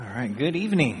All right, good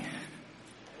evening.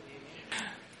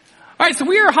 All right, so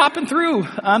we are hopping through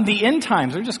the end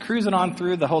times. We're just cruising on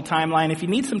through the whole timeline. If you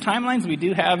need some timelines, we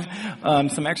do have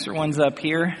some extra ones up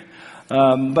here.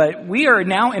 But we are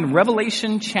now in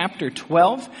Revelation chapter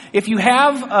 12. If you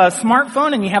have a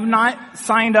smartphone and you have not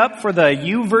signed up for the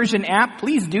YouVersion app,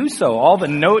 please do so. All the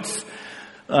notes,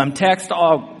 text,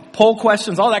 all poll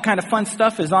questions, all that kind of fun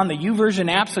stuff is on the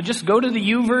YouVersion app. So just go to the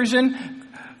YouVersion,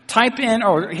 type in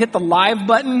or hit the live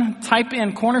button, type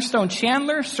in Cornerstone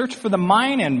Chandler, search for the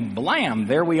mine, and blam,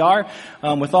 there we are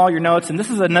with all your notes. And this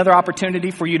is another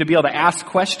opportunity for you to be able to ask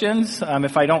questions.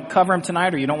 If I don't cover them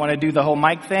tonight or you don't want to do the whole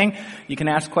mic thing, you can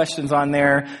ask questions on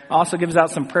there. It also gives out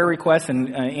some prayer requests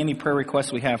and any prayer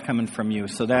requests we have coming from you.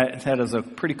 So that is a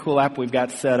pretty cool app we've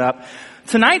got set up.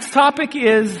 Tonight's topic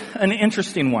is an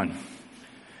interesting one.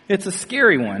 It's a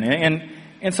scary one.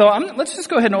 And so let's just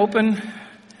go ahead and open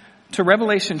to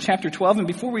Revelation chapter 12. And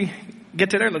before we get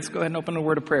to there, let's go ahead and open a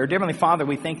word of prayer. Dear Heavenly Father,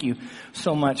 we thank you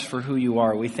so much for who you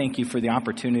are. We thank you for the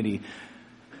opportunity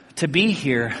to be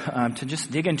here, to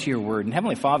just dig into your word. And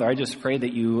Heavenly Father, I just pray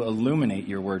that you illuminate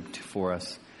your word for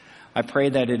us. I pray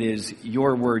that it is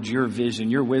your words, your vision,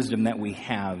 your wisdom that we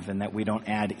have, and that we don't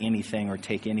add anything or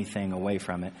take anything away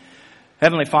from it.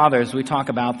 Heavenly Father, as we talk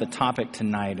about the topic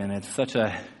tonight, and it's such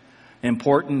a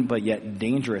important but yet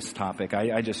dangerous topic,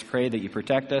 I just pray that you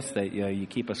protect us, that you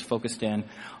keep us focused in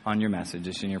on your message.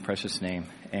 It's in your precious name.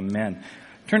 Amen.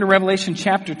 Turn to Revelation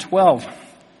chapter 12.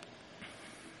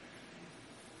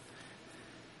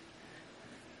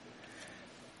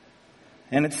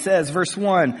 And it says, verse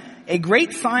 1, "A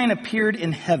great sign appeared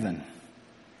in heaven.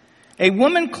 A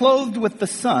woman clothed with the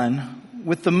sun,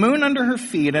 with the moon under her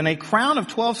feet, and a crown of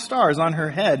 12 stars on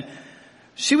her head.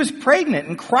 She was pregnant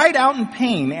and cried out in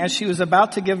pain as she was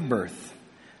about to give birth.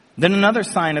 Then another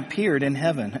sign appeared in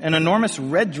heaven, an enormous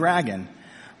red dragon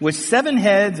with 7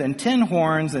 heads and 10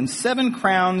 horns and 7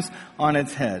 crowns on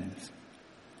its heads.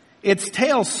 Its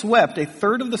tail swept a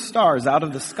third of the stars out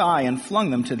of the sky and flung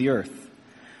them to the earth.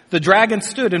 The dragon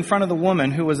stood in front of the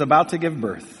woman who was about to give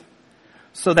birth,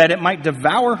 so that it might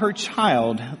devour her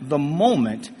child the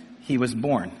moment he was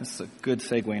born." This is a good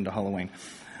segue into Halloween.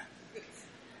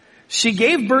 "She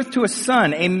gave birth to a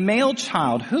son, a male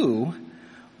child, who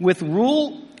will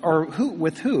rule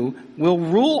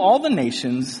all the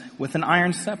nations with an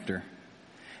iron scepter.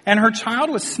 And her child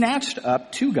was snatched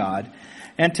up to God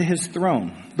and to his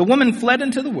throne. The woman fled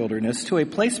into the wilderness to a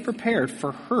place prepared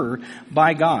for her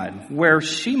by God, where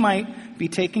she might be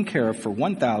taken care of for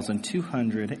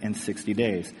 1,260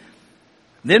 days.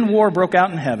 Then war broke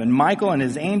out in heaven. Michael and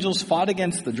his angels fought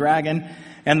against the dragon,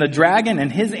 and the dragon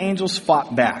and his angels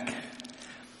fought back.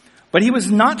 But he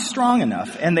was not strong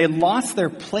enough, and they lost their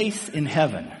place in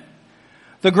heaven.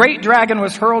 The great dragon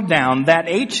was hurled down, that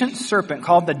ancient serpent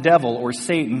called the devil or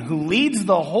Satan, who leads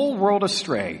the whole world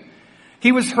astray.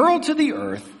 He was hurled to the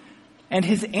earth, and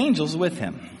his angels with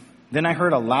him. Then I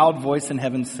heard a loud voice in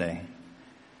heaven say,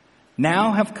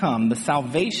 'Now have come the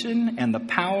salvation and the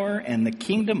power and the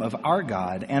kingdom of our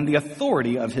God and the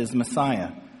authority of his Messiah.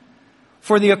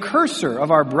 For the accuser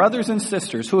of our brothers and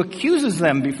sisters, who accuses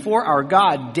them before our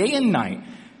God day and night,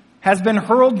 has been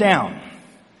hurled down.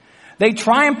 They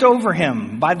triumphed over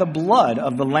him by the blood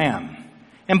of the Lamb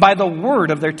and by the word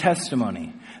of their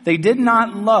testimony. They did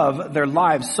not love their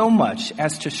lives so much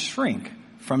as to shrink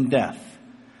from death.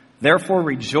 Therefore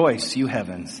rejoice, you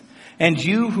heavens, and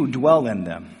you who dwell in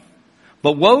them.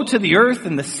 But woe to the earth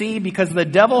and the sea, because the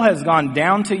devil has gone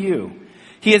down to you.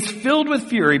 He is filled with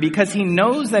fury because he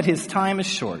knows that his time is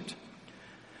short.'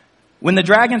 When the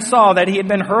dragon saw that he had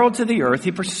been hurled to the earth,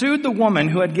 he pursued the woman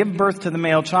who had given birth to the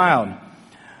male child.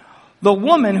 The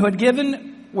woman who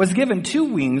was given 2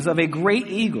 wings of a great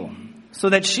eagle, so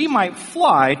that she might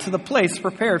fly to the place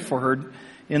prepared for her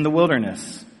in the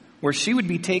wilderness, where she would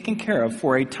be taken care of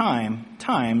for a time,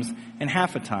 times, and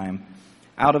half a time,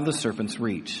 out of the serpent's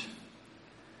reach.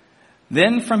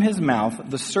 Then from his mouth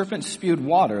the serpent spewed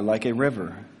water like a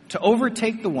river, to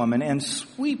overtake the woman and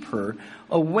sweep her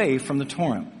away from the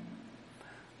torrent.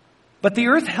 But the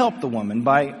earth helped the woman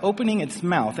by opening its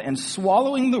mouth and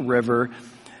swallowing the river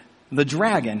the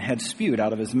dragon had spewed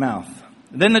out of his mouth.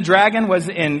 Then the dragon was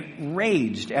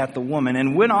enraged at the woman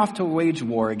and went off to wage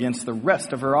war against the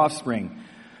rest of her offspring,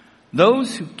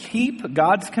 those who keep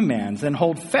God's commands and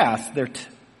hold fast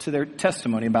to their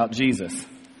testimony about Jesus."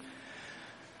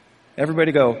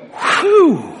 Everybody go,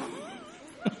 whew!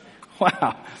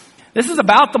 Wow. This is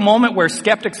about the moment where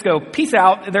skeptics go, peace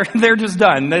out, they're just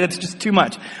done. It's just too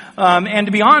much. And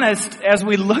to be honest, as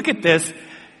we look at this,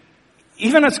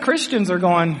 even as Christians are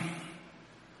going,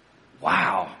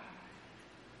 wow,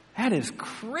 That is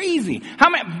crazy.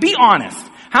 How many, be honest.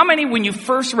 How many, when you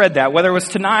first read that, whether it was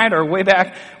tonight or way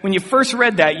back, when you first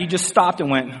read that, you just stopped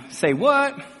and went, say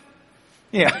what?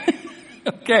 Yeah.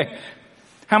 Okay.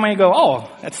 How many go, oh,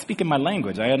 that's speaking my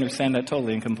language. I understand that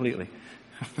totally and completely.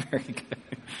 Very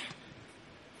good.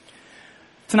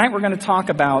 Tonight we're going to talk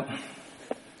about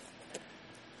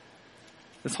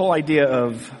this whole idea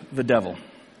of the devil.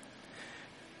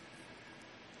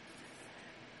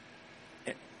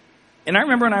 And I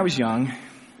remember when I was young,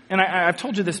 and I've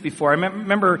told you this before, I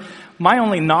remember my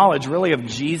only knowledge really of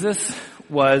Jesus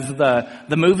was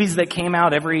the movies that came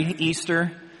out every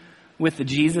Easter with the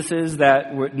Jesuses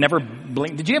that were never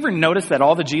blinked. Did you ever notice that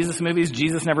all the Jesus movies,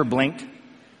 Jesus never blinked?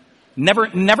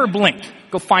 Never blinked.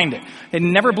 Go find it. It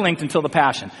never blinked until the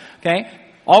Passion. Okay?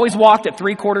 Always walked at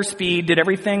 3/4 speed, did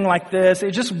everything like this.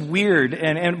 It's just weird,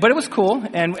 but it was cool.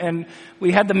 And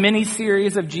we had the mini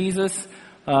series of Jesus.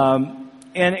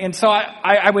 And so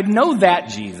I would know that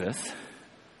Jesus.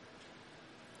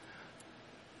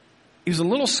 He was a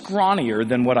little scrawnier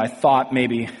than what I thought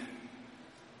maybe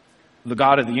the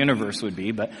God of the universe would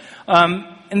be. But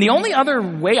and the only other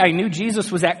way I knew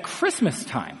Jesus was at Christmas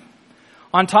time.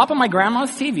 On top of my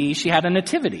grandma's TV, she had a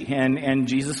nativity, and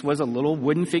Jesus was a little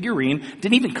wooden figurine.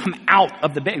 Didn't even come out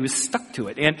of the bed; he was stuck to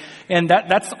it. And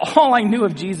that's all I knew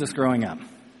of Jesus growing up.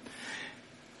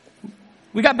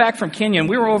 We got back from Kenya, and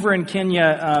we were over in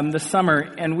Kenya this summer,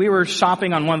 and we were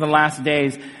shopping on one of the last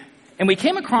days, and we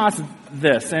came across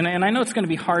this, and I know it's going to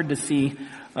be hard to see,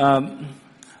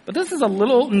 but this is a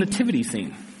little nativity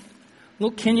scene, a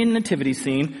little Kenyan nativity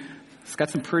scene. It's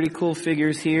got some pretty cool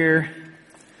figures here.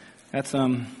 Got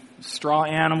some straw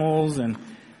animals, and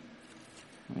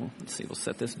let's see, we'll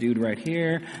set this dude right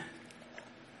here.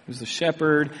 There's the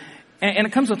shepherd, and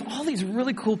it comes with all these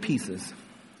really cool pieces.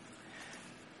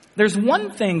 There's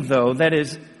one thing, though, that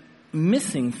is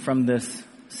missing from this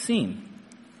scene.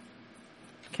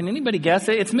 Can anybody guess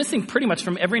it? It's missing pretty much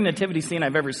from every nativity scene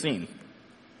I've ever seen.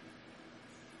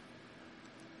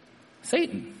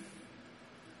 Satan.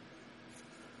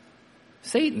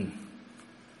 Satan.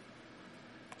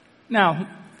 Now,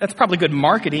 that's probably good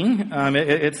marketing.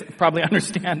 It's probably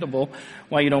understandable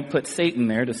why you don't put Satan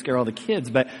there to scare all the kids,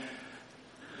 but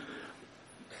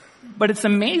it's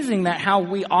amazing that how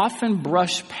we often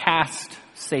brush past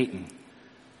Satan.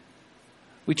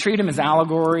 We treat him as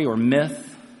allegory or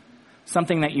myth,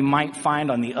 something that you might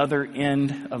find on the other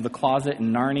end of the closet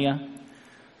in Narnia.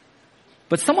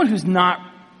 But someone who's not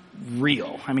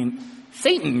real. I mean,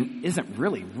 Satan isn't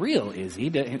really real, is he?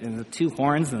 The two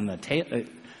horns and the tail.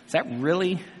 Is that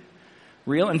really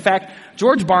real? In fact,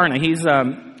 George Barna, he's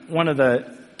one of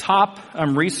the top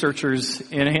researchers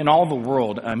in all the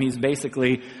world. He's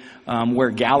basically where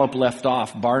Gallup left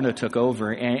off, Barna took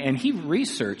over, and he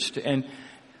researched, and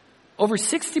over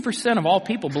 60% of all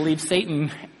people believe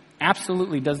Satan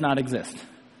absolutely does not exist.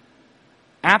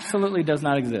 Absolutely does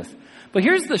not exist. But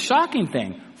here's the shocking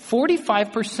thing.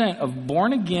 45% of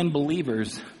born-again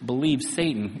believers believe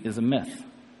Satan is a myth.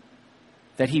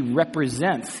 That he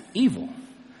represents evil,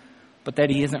 but that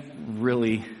he isn't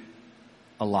really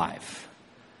alive.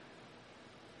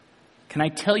 Can I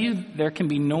tell you there can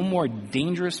be no more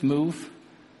dangerous move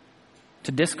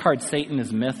to discard Satan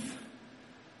as myth,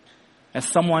 as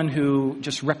someone who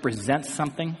just represents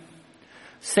something?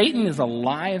 Satan is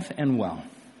alive and well.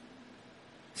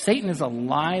 Satan is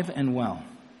alive and well.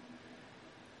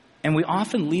 And we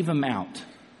often leave him out.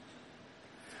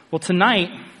 Well,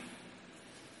 tonight,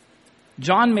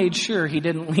 John made sure he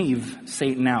didn't leave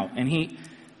Satan out. And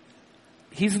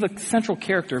he's the central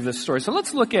character of this story. So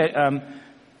let's look at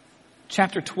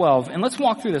chapter 12, and let's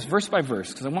walk through this verse by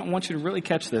verse, because I want you to really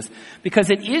catch this, because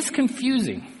it is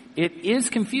confusing. It is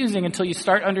confusing until you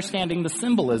start understanding the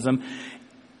symbolism,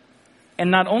 and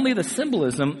not only the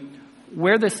symbolism,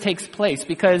 where this takes place,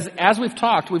 because as we've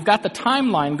talked, we've got the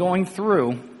timeline going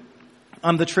through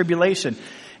the tribulation.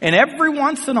 And every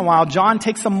once in a while, John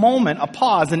takes a moment, a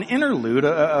pause, an interlude,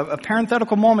 a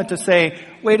parenthetical moment to say,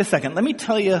 wait a second, let me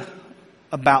tell you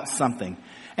about something.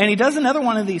 And he does another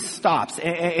one of these stops,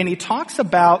 and he talks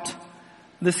about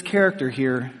this character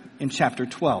here in chapter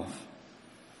 12.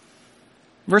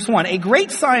 Verse 1, a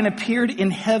great sign appeared in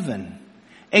heaven,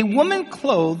 a woman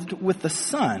clothed with the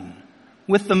sun,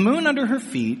 with the moon under her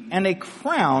feet, and a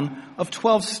crown of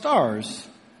 12 stars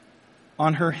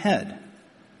on her head.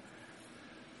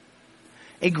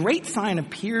 A great sign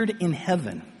appeared in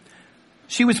heaven.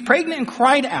 She was pregnant and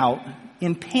cried out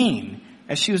in pain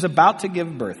as she was about to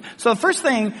give birth. So the first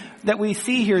thing that we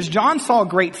see here is John saw a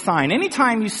great sign.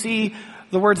 Anytime you see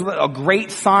the words a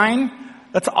great sign,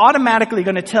 that's automatically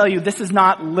going to tell you this is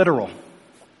not literal.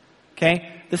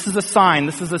 Okay? This is a sign.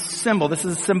 This is a symbol. This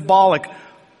is symbolic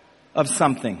of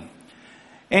something.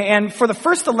 And for the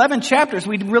first 11 chapters,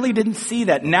 we really didn't see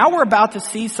that. Now we're about to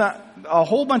see a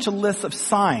whole bunch of lists of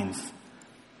signs.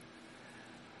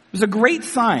 It was a great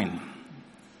sign.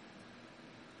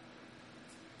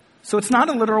 So it's not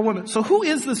a literal woman. So who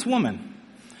is this woman?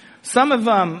 Some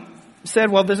have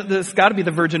said, well, this got to be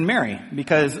the Virgin Mary,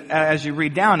 because as you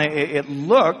read down, it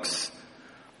looks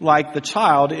like the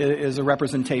child is a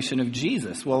representation of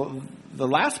Jesus. Well, the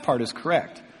last part is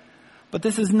correct. But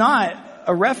this is not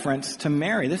a reference to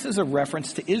Mary. This is a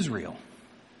reference to Israel.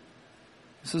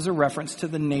 This is a reference to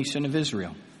the nation of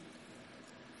Israel.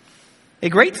 A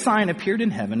great sign appeared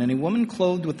in heaven, and a woman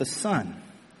clothed with the sun,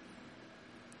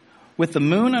 with the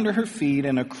moon under her feet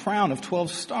and a crown of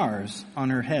 12 stars on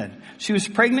her head. She was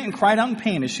pregnant and cried out in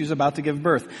pain as she was about to give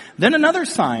birth. Then another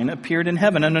sign appeared in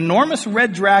heaven, an enormous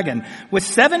red dragon with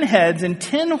 7 heads and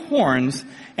 10 horns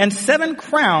and 7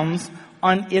 crowns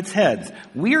on its heads.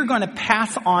 We are going to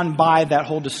pass on by that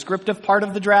whole descriptive part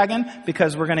of the dragon,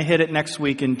 because we're going to hit it next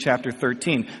week in chapter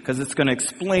 13, because it's going to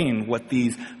explain what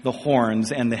the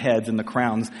horns and the heads and the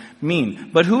crowns mean.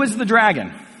 But who is the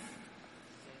dragon?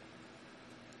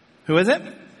 Who is it?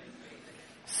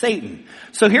 Satan.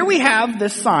 So here we have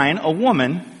this sign, a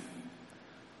woman,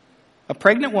 a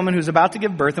pregnant woman who's about to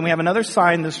give birth, and we have another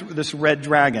sign, this red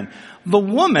dragon. The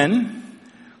woman,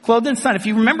 clothed in sun. If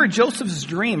you remember Joseph's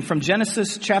dream from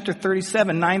Genesis chapter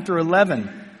 37, 9 through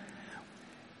 11,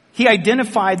 he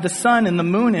identified the sun and the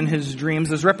moon in his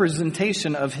dreams as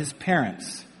representation of his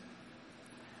parents.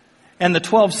 And the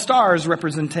 12 stars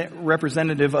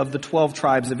representative of the 12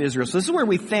 tribes of Israel. So this is where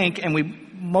we think, and we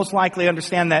most likely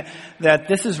understand that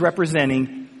this is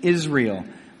representing Israel.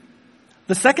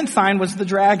 The second sign was the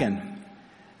dragon.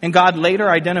 And God later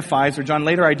identifies, or John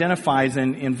later identifies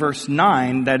in verse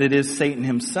 9, that it is Satan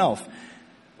himself.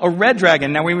 A red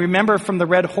dragon. Now we remember from the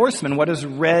red horseman, what does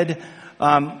red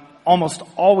almost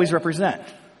always represent?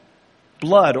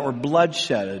 Blood, or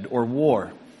bloodshed, or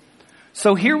war.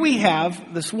 So here we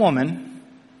have this woman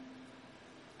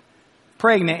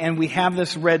pregnant, and we have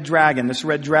this red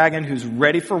dragon who's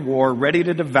ready for war, ready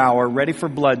to devour, ready for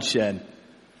bloodshed.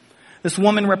 This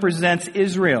woman represents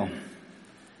Israel.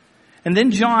 And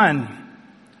then John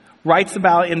writes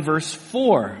about in verse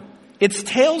 4, its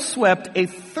tail swept a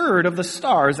third of the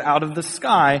stars out of the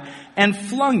sky and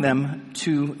flung them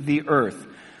to the earth.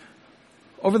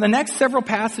 Over the next several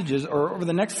passages, or over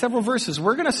the next several verses,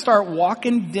 we're going to start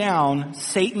walking down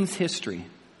Satan's history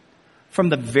from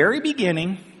the very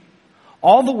beginning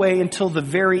all the way until the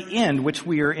very end, which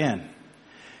we are in.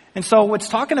 And so it's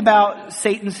talking about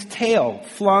Satan's tail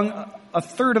flung a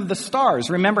third of the stars.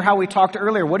 Remember how we talked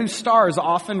earlier. What do stars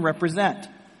often represent?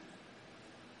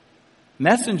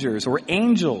 Messengers or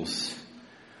angels.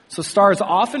 So stars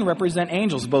often represent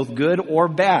angels, both good or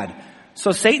bad.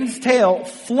 So Satan's tail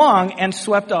flung and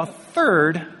swept a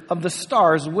third of the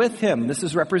stars with him. This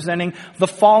is representing the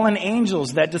fallen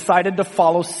angels that decided to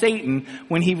follow Satan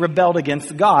when he rebelled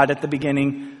against God at the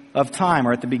beginning of time,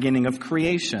 or at the beginning of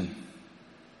creation.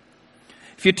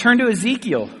 If you turn to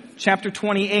Ezekiel chapter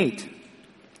 28.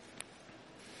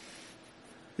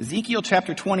 Ezekiel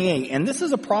chapter 28. And this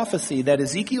is a prophecy that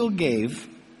Ezekiel gave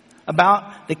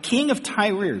about the king of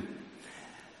Tyre.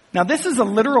 Now this is a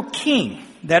literal king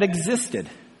that existed.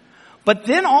 But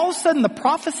then all of a sudden the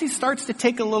prophecy starts to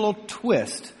take a little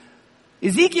twist.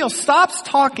 Ezekiel stops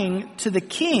talking to the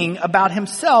king about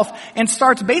himself and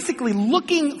starts basically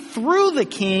looking through the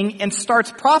king and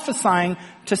starts prophesying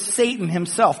to Satan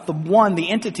himself, the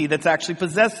entity that's actually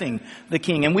possessing the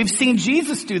king. And we've seen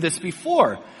Jesus do this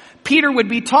before. Peter would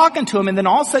be talking to him, and then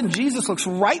all of a sudden Jesus looks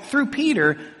right through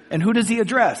Peter, and who does he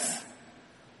address?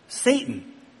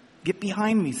 Satan. Get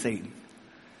behind me, Satan.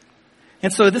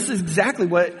 And so this is exactly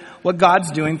what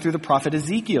God's doing through the prophet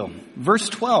Ezekiel. Verse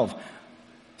 12.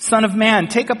 Son of man,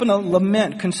 take up a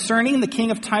lament concerning the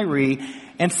king of Tyre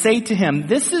and say to him,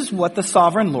 this is what the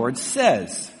sovereign Lord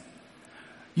says.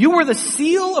 You were the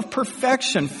seal of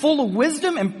perfection, full of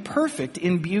wisdom and perfect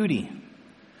in beauty.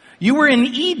 You were in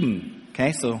Eden.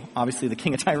 Okay, so obviously the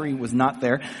king of Tyre was not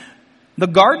there. The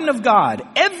garden of God.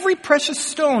 Every precious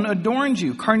stone adorned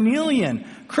you. Carnelian,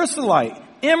 chrysolite,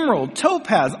 emerald,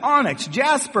 topaz, onyx,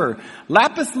 jasper,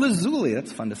 lapis lazuli,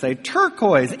 that's fun to say,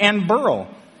 turquoise, and beryl.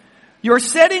 Your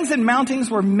settings and mountings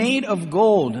were made of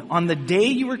gold. On the day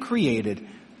you were created,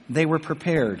 they were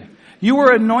prepared. You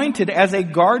were anointed as a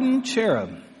garden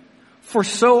cherub, for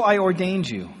so I ordained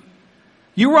you.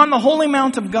 You were on the holy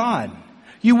mount of God.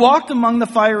 You walked among the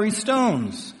fiery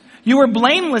stones. You were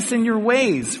blameless in your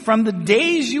ways from the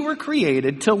days you were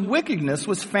created till wickedness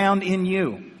was found in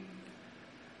you.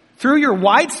 Through your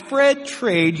widespread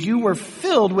trade, you were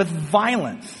filled with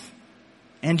violence,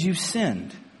 and you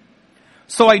sinned.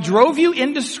 So I drove you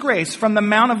in disgrace from the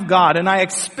mount of God, and I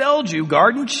expelled you,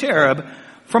 garden cherub,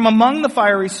 from among the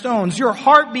fiery stones. Your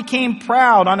heart became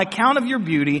proud on account of your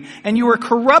beauty, and you were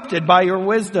corrupted by your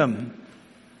wisdom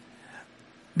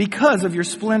because of your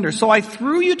splendor. So I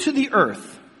threw you to the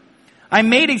earth. I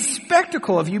made a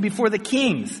spectacle of you before the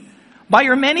kings. By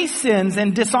your many sins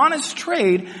and dishonest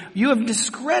trade, you have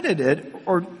discredited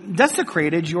or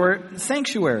desecrated your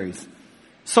sanctuaries.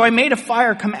 So I made a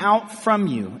fire come out from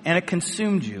you, and it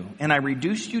consumed you, and I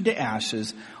reduced you to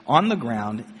ashes on the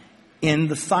ground in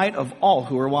the sight of all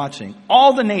who were watching.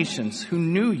 All the nations who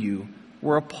knew you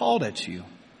were appalled at you.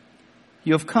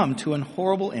 You have come to an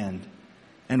horrible end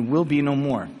and will be no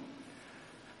more.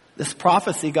 This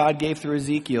prophecy God gave through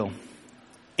Ezekiel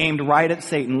aimed right at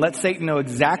Satan. Let Satan know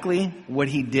exactly what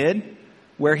he did,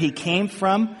 where he came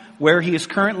from, where he is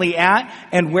currently at,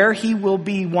 and where he will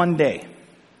be one day.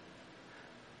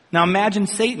 Now imagine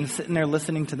Satan sitting there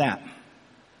listening to that.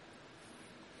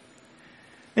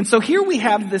 And so here we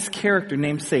have this character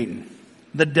named Satan,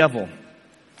 the devil,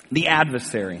 the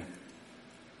adversary.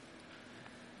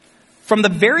 From the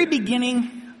very beginning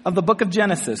of the book of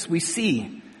Genesis, we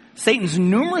see Satan's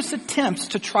numerous attempts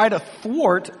to try to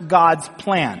thwart God's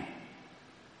plan.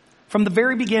 From the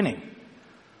very beginning.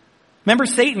 Remember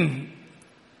Satan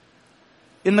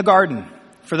in the garden.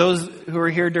 For those who are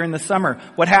here during the summer,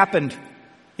 what happened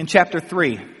in chapter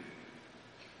 3?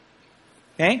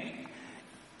 Okay?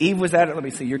 Eve was at it. Let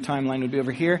me see. Your timeline would be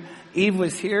over here. Eve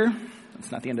was here.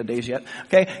 It's not the end of days yet.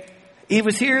 Okay. Eve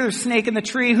was here. There's a snake in the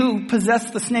tree. Who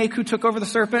possessed the snake? Who took over the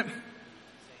serpent?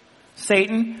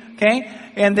 Satan. Okay.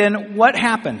 And then what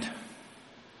happened?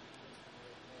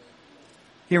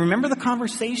 You remember the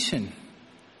conversation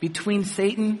between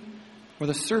Satan or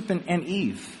the serpent and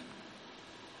Eve?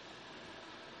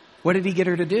 What did he get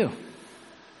her to do?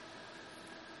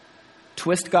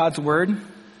 Twist God's word?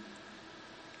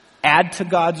 Add to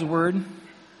God's word,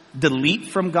 delete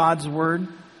from God's word,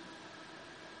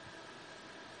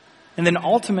 and then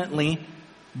ultimately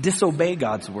disobey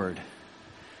God's word.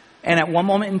 And at one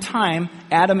moment in time,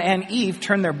 Adam and Eve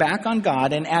turned their back on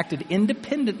God and acted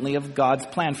independently of God's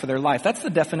plan for their life. That's the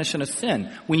definition of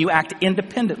sin, when you act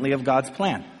independently of God's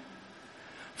plan.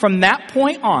 From that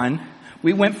point on,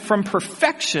 we went from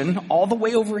perfection all the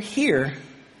way over here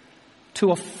to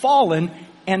a fallen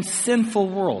and sinful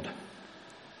world.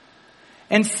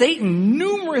 And Satan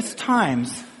numerous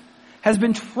times has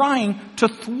been trying to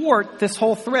thwart this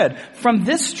whole thread. From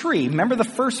this tree, remember the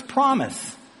first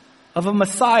promise of a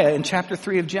Messiah in chapter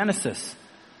 3 of Genesis.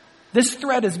 This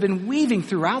thread has been weaving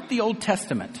throughout the Old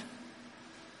Testament.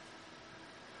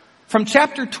 From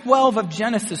chapter 12 of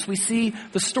Genesis, we see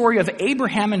the story of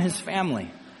Abraham and his family.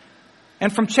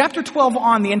 And from chapter 12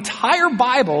 on, the entire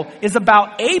Bible is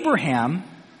about Abraham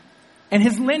and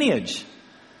his lineage.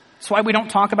 That's why we don't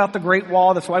talk about the Great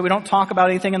Wall. That's why we don't talk about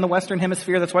anything in the Western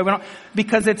Hemisphere. That's why we don't,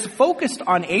 because it's focused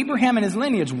on Abraham and his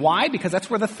lineage. Why? Because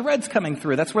that's where the thread's coming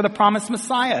through. That's where the promised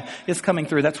Messiah is coming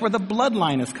through. That's where the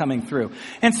bloodline is coming through.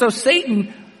 And so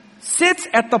Satan sits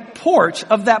at the porch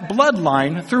of that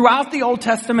bloodline throughout the Old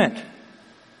Testament.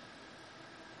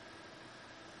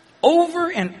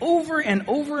 Over and over and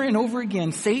over and over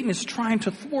again, Satan is trying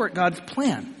to thwart God's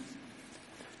plan.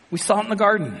 We saw it in the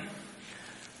garden.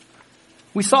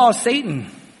 We saw Satan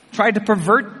tried to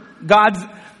pervert God's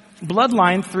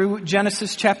bloodline through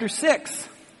Genesis chapter 6.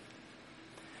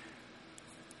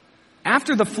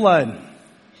 After the flood,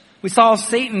 we saw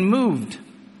Satan moved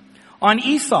on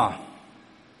Esau,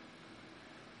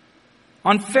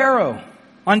 on Pharaoh,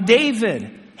 on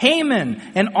David, Haman,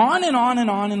 and on and on and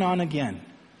on and on again.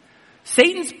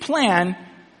 Satan's plan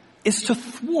is to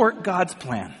thwart God's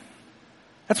plan.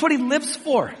 That's what he lives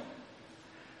for.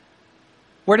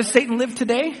 Where does Satan live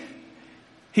today?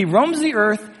 He roams the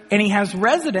earth and he has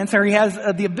residence, or he has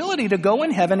the ability to go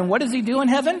in heaven. And what does he do in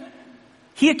heaven?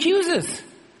 He accuses.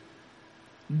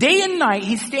 Day and night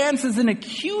he stands as an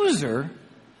accuser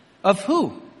of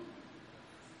who?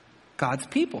 God's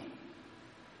people.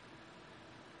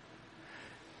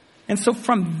 And so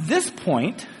from this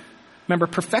point, remember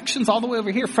perfection's all the way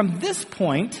over here. From this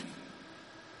point,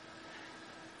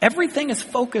 everything is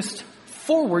focused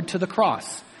forward to the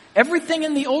cross. Everything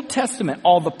in the Old Testament,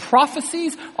 all the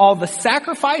prophecies, all the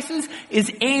sacrifices is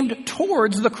aimed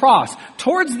towards the cross,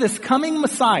 towards this coming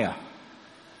Messiah.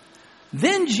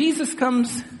 Then Jesus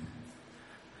comes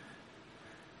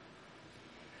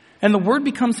and the Word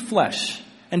becomes flesh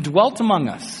and dwelt among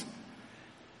us.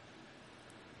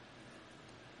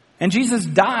 And Jesus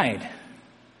died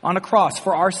on a cross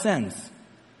for our sins.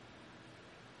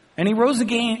 And he rose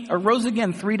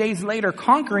again 3 days later,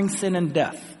 conquering sin and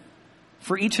death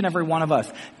for each and every one of us,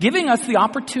 giving us the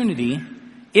opportunity,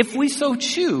 if we so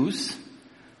choose,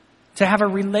 to have a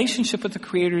relationship with the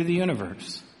Creator of the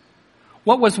universe.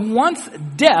 What was once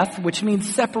death, which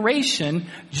means separation,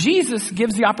 Jesus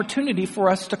gives the opportunity for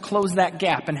us to close that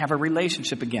gap and have a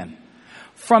relationship again.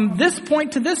 From this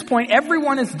point to this point,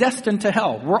 everyone is destined to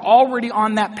hell. We're already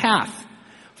on that path.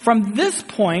 From this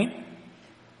point,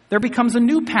 there becomes a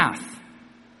new path,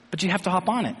 but you have to hop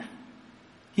on it.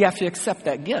 You have to accept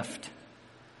that gift.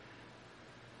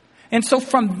 And so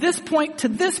from this point to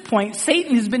this point,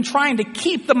 Satan has been trying to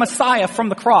keep the Messiah from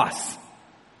the cross.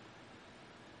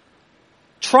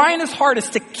 Trying his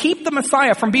hardest to keep the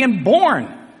Messiah from being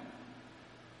born.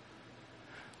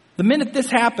 The minute this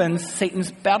happens,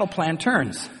 Satan's battle plan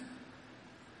turns.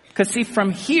 Because see,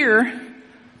 from here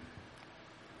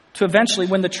to eventually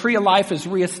when the tree of life is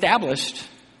reestablished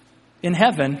in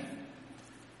heaven,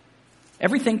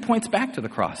 everything points back to the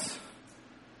cross.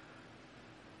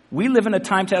 We live in a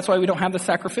time, that's why we don't have the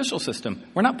sacrificial system.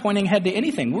 We're not pointing ahead to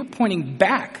anything. We're pointing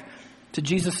back to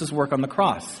Jesus' work on the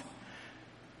cross.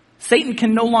 Satan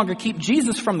can no longer keep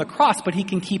Jesus from the cross, but he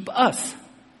can keep us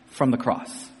from the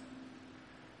cross.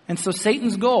 And so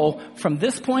Satan's goal from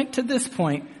this point to this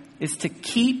point is to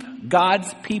keep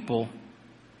God's people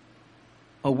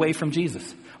away from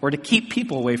Jesus, or to keep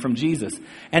people away from Jesus,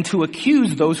 and to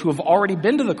accuse those who have already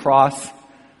been to the cross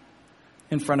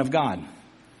in front of God.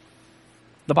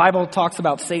 The Bible talks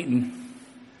about Satan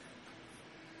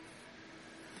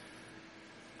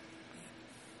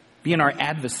being our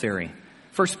adversary.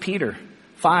 1 Peter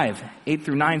 5, 8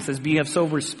 through 9 says, "Be of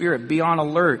sober spirit, be on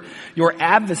alert. Your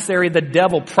adversary, the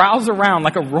devil, prowls around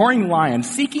like a roaring lion,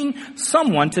 seeking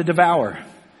someone to devour.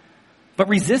 But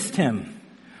resist him,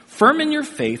 firm in your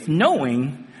faith,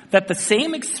 knowing that the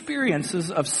same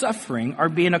experiences of suffering are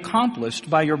being accomplished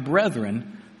by your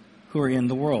brethren who are in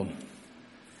the world."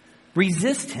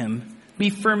 Resist him, be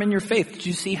firm in your faith. Did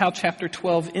you see how chapter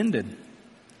 12 ended?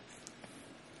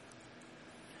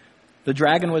 The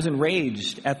dragon was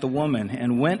enraged at the woman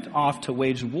and went off to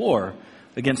wage war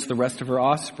against the rest of her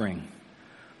offspring,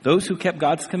 those who kept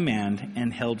God's command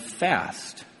and held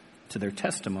fast to their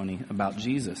testimony about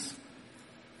Jesus.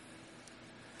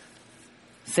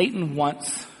 Satan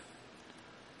wants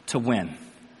to win.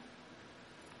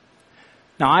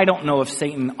 Now, I don't know if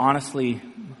Satan honestly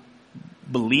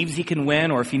believes he can win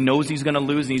or if he knows he's going to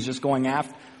lose and he's just going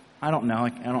after. I don't know. I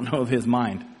don't know of his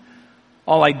mind.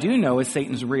 All I do know is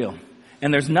Satan's real.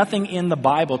 And there's nothing in the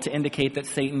Bible to indicate that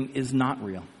Satan is not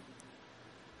real.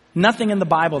 Nothing in the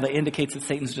Bible that indicates that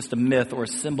Satan's just a myth or a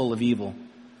symbol of evil.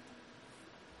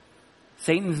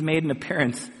 Satan's made an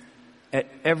appearance at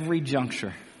every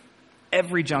juncture.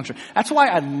 Every juncture. That's why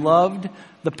I loved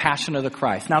The Passion of the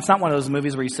Christ. Now, it's not one of those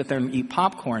movies where you sit there and eat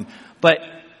popcorn, but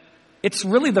it's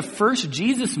really the first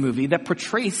Jesus movie that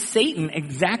portrays Satan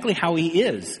exactly how he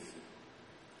is.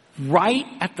 Right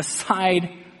at the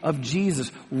side of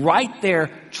Jesus, right there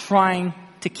trying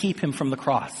to keep him from the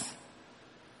cross.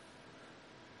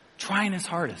 Trying his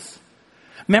hardest.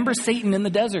 Remember Satan in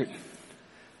the desert,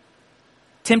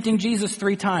 tempting Jesus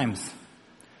 3 times.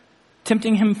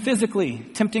 Tempting him physically,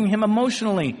 tempting him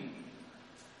emotionally,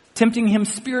 tempting him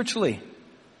spiritually.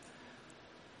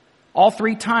 All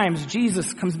 3 times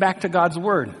Jesus comes back to God's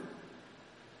word.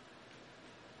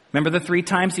 Remember the 3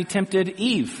 times he tempted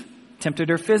Eve? Tempted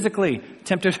her physically,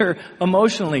 tempted her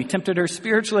emotionally, tempted her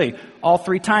spiritually. All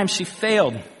 3 times she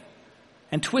failed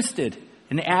and twisted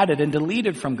and added and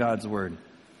deleted from God's word.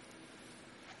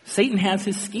 Satan has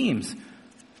his schemes.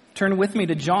 Turn with me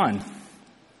to John.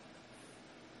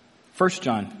 1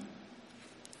 John.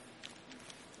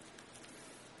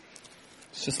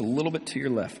 It's just a little bit to your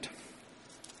left.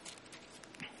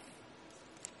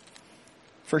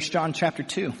 1 John chapter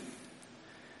 2.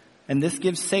 And this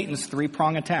gives Satan's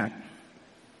 3-prong attack.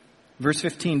 Verse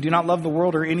 15, "Do not love the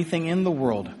world or anything in the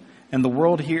world." And the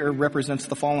world here represents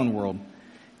the fallen world.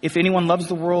 "If anyone loves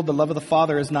the world, the love of the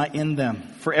Father is not in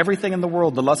them. For everything in the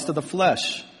world, the lust of the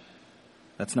flesh,"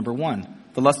 that's number 1.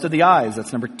 "The lust of the eyes,"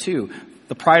 that's number 2.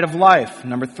 "The pride of life,"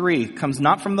 number 3, "comes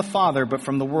not from the Father, but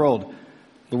from the world.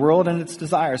 The world and its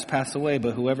desires pass away,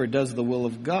 but whoever does the will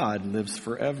of God lives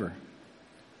forever."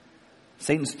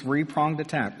 Satan's 3-pronged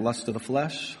attack: lust of the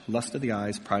flesh, lust of the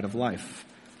eyes, pride of life.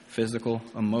 Physical,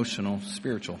 emotional,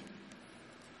 spiritual.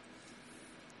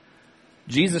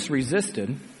 Jesus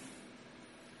resisted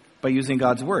by using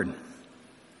God's word.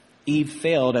 Eve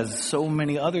failed as so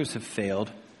many others have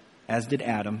failed, as did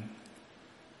Adam,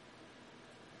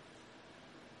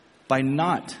 by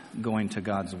not going to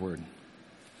God's word.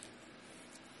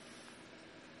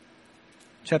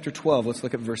 Chapter 12, let's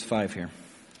look at verse 5 here.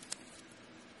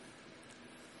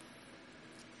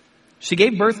 She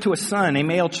gave birth to a son, a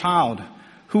male child,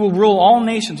 who will rule all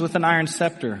nations with an iron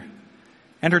scepter.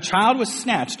 And her child was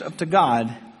snatched up to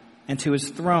God and to his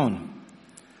throne.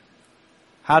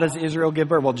 How does Israel give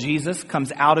birth? Well, Jesus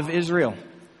comes out of Israel.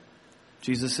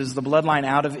 Jesus is the bloodline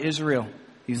out of Israel.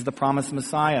 He's the promised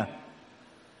Messiah.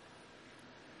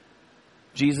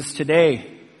 Jesus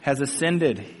today has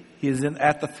ascended. He is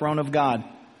at the throne of God.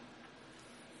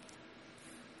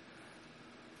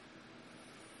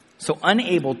 So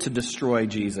unable to destroy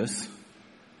Jesus,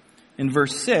 in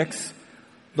verse 6,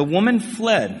 the woman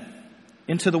fled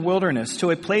into the wilderness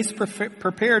to a place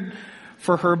prepared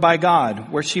for her by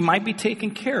God, where she might be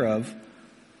taken care of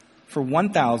for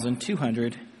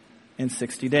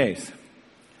 1,260 days.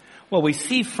 Well, we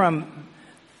see from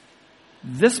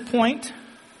this point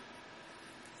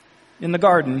in the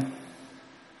garden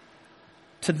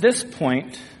to this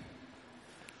point,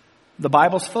 the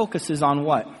Bible's focus is on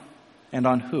what? And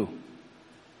on who?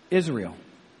 Israel.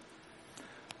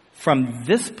 From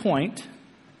this point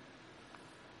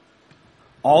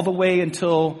all the way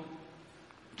until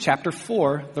chapter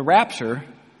 4, the rapture,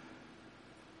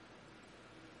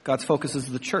 God's focus is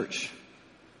the church.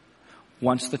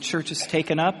 Once the church is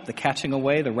taken up, the catching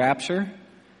away, the rapture,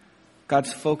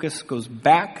 God's focus goes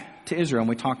back to Israel. And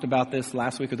we talked about this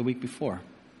last week or the week before.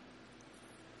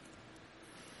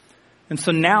 And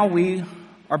so now we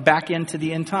are back into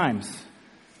the end times.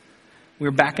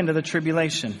 We're back into the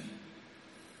tribulation.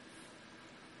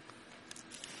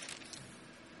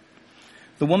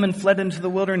 The woman fled into the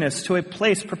wilderness to a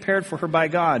place prepared for her by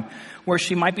God, where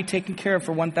she might be taken care of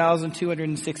for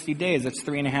 1,260 days. That's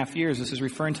 3.5 years. This is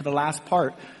referring to the last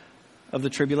part of the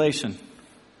tribulation.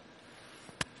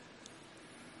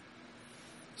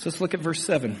 So let's look at verse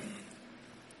 7.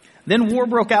 Then war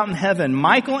broke out in heaven.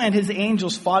 Michael and his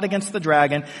angels fought against the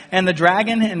dragon, and the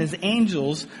dragon and his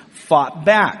angels fought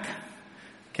back.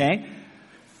 Okay?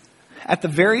 At the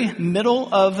very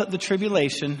middle of the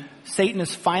tribulation, Satan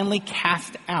is finally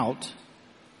cast out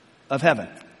of heaven.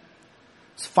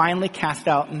 It's finally cast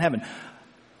out in heaven.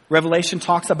 Revelation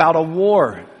talks about a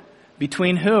war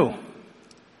between who?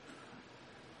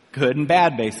 Good and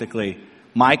bad, basically.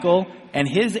 Michael and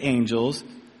his angels,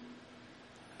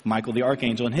 Michael the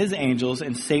archangel and his angels,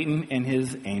 and Satan and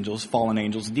his angels, fallen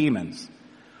angels, demons.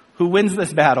 Who wins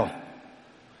this battle?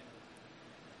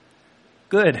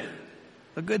 Good.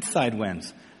 The good side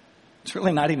wins. It's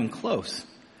really not even close.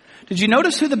 Did you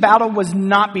notice who the battle was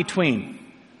not between?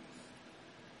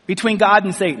 Between God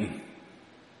and Satan.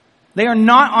 They are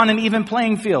not on an even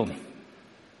playing field.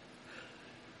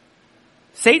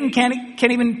 Satan can't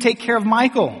even take care of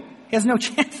Michael. He has no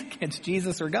chance against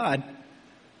Jesus or God.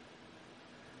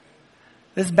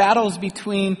 This battle is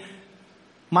between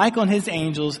Michael and his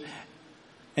angels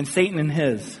and Satan and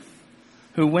his.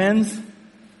 Who wins?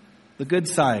 The good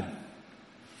side.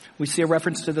 We see a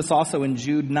reference to this also in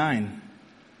Jude 9.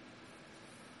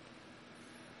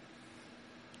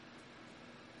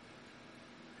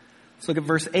 Let's look at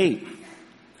verse 8.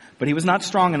 But he was not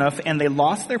strong enough, and they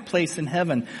lost their place in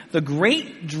heaven. The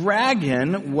great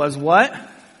dragon was what?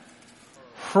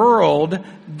 Hurled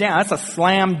down. That's a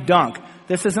slam dunk.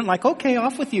 This isn't like, okay,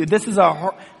 off with you. This is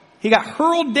he got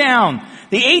hurled down.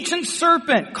 The ancient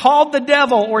serpent, called the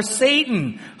devil or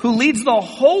Satan, who leads the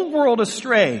whole world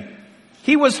astray.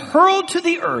 He was hurled to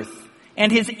the earth,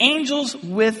 and his angels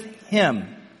with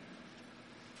him.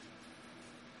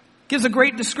 Gives a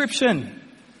great description.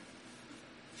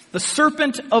 The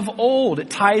serpent of old, it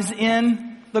ties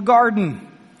in the garden.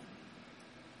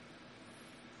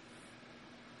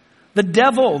 The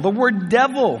devil, the word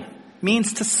devil,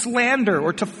 means to slander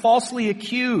or to falsely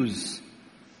accuse.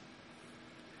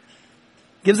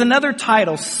 Gives another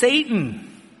title, Satan.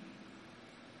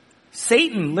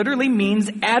 Satan literally means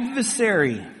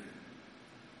adversary.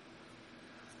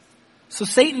 So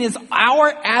Satan is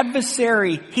our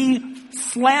adversary. He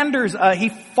slanders, he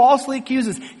falsely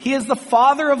accuses. He is the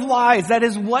father of lies. That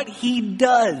is what he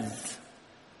does.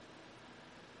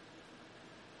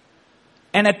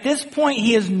 And at this point,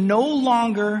 he is no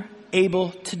longer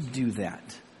able to do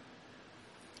that.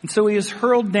 And so he is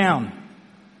hurled down.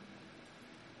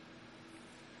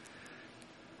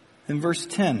 In verse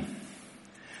 10.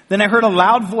 Then I heard a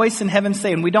loud voice in heaven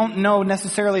say, and we don't know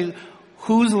necessarily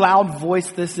whose loud voice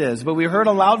this is, but we heard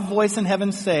a loud voice in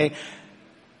heaven say,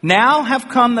 now have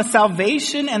come the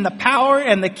salvation and the power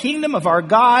and the kingdom of our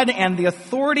God and the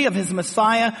authority of his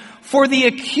Messiah, for the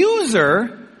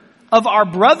accuser of our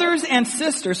brothers and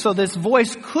sisters. So this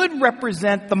voice could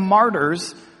represent the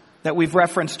martyrs that we've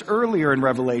referenced earlier in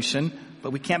Revelation,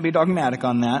 but we can't be dogmatic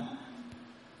on that.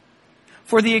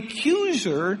 For the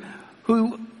accuser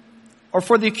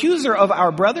of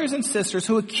our brothers and sisters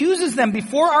who accuses them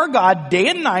before our God day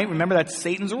and night, remember that's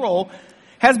Satan's role,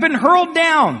 has been hurled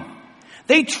down.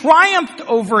 They triumphed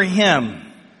over him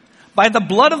by the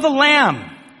blood of the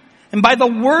Lamb and by the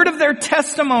word of their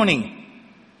testimony.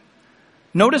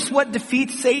 Notice what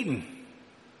defeats Satan.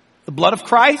 The blood of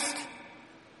Christ.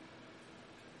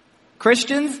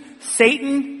 Christians,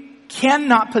 Satan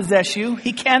cannot possess you.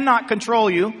 He cannot control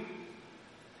you.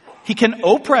 He can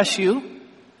oppress you.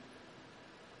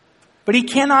 But he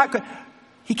cannot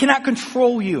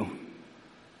control you.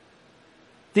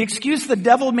 The excuse, the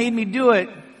devil made me do it,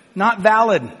 not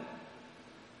valid.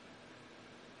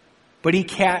 But he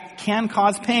can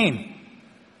cause pain.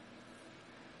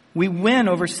 We win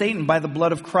over Satan by the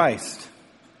blood of Christ.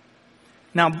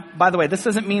 Now, by the way, this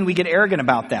doesn't mean we get arrogant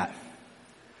about that.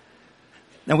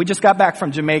 Now, we just got back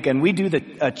from Jamaica, and we do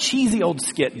a cheesy old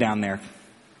skit down there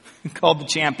called The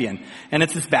Champion. And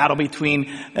it's this battle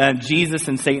between Jesus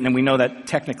and Satan, and we know that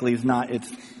technically is not, and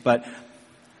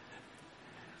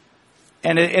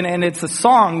it's a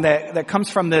song that comes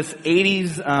from this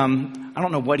 80s, I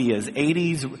don't know what he is,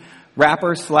 80s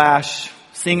rapper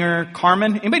 / singer,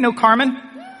 Carmen. Anybody know Carmen?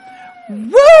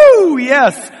 Woo!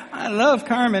 Yes! I love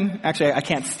Carmen. Actually, I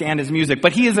can't stand his music,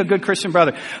 but he is a good Christian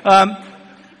brother.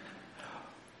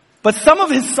 But some of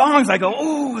his songs, I go,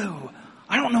 oh,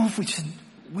 I don't know if we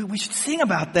should sing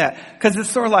about that. Because it's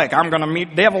sort of like, I'm going to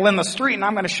meet devil in the street and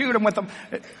I'm going to shoot him with them.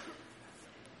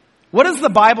 What does the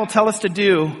Bible tell us to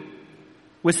do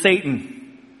with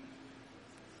Satan?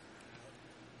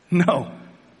 No.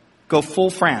 Go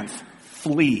full France.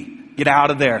 Flee. Get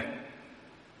out of there.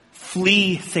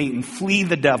 Flee Satan. Flee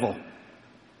the devil.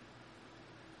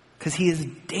 Because he is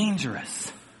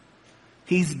dangerous.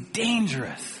 He's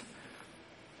dangerous.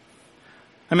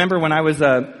 I remember when I was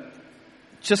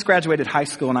just graduated high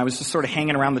school and I was just sort of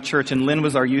hanging around the church, and Lynn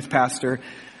was our youth pastor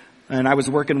and I was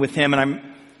working with him, and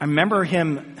I remember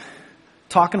him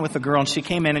talking with a girl, and she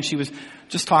came in and she was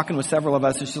just talking with several of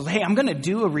us, and she said, hey, I'm going to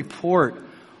do a report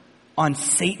on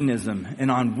Satanism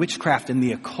and on witchcraft and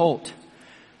the occult.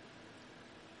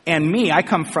 And me, I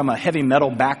come from a heavy metal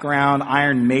background,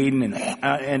 Iron Maiden,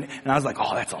 and I was like,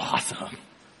 oh, that's awesome.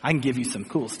 I can give you some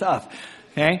cool stuff.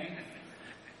 Okay?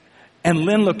 And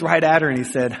Lynn looked right at her and he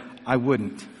said, I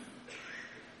wouldn't.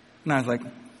 And I was like,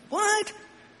 what?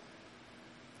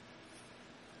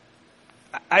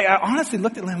 I honestly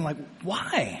looked at Lynn like,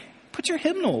 why? Put your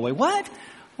hymnal away. What?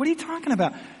 What are you talking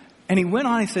about? And he went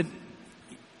on, he said,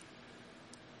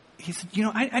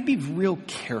 I'd be real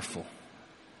careful.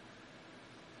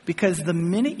 Because the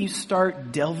minute you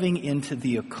start delving into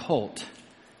the occult,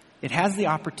 it has the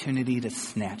opportunity to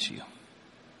snatch you.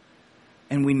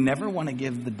 And we never want to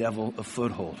give the devil a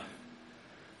foothold.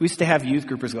 We used to have youth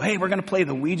groupers go, hey, we're going to play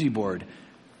the Ouija board.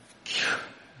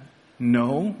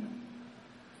 No.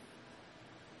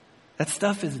 That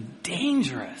stuff is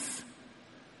dangerous.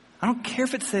 I don't care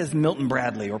if it says Milton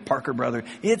Bradley or Parker Brother.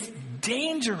 It's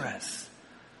dangerous.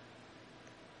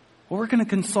 Well, we're going to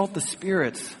consult the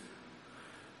spirits.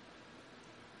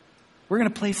 We're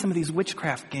going to play some of these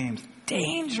witchcraft games.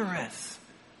 Dangerous.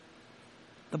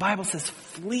 The Bible says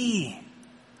flee.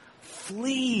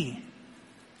 Flee.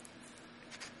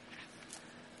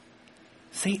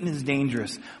 Satan is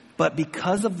dangerous, but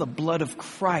because of the blood of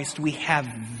Christ, we have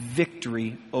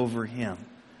victory over him.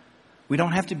 We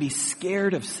don't have to be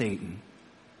scared of Satan.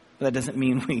 But that doesn't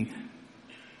mean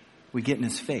we get in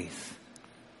his face.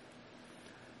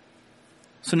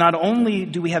 So not only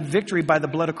do we have victory by the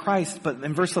blood of Christ, but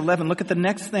in verse 11, look at the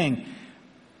next thing.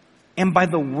 And by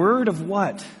the word of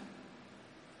what?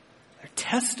 Their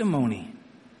testimony.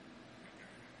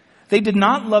 They did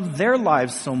not love their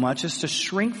lives so much as to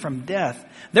shrink from death.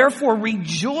 Therefore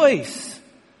rejoice,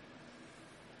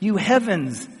 you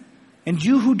heavens, and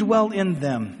you who dwell in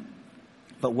them.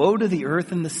 But woe to the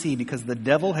earth and the sea, because the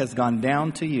devil has gone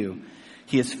down to you.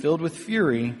 He is filled with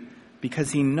fury,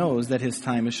 because he knows that his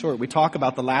time is short. We talk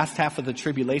about the last half of the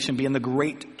tribulation being the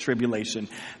great tribulation,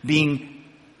 being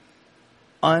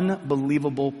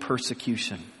unbelievable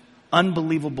persecution,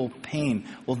 unbelievable pain.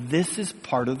 Well, this is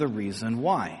part of the reason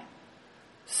why.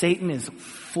 Satan is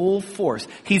full force.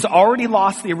 He's already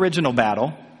lost the original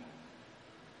battle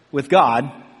with God.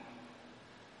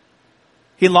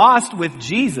 He lost with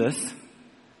Jesus.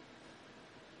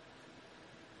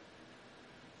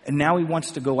 And now he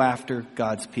wants to go after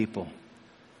God's people.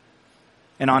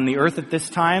 And on the earth at this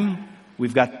time,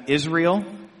 we've got Israel.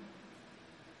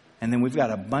 And then we've got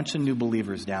a bunch of new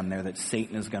believers down there that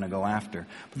Satan is going to go after.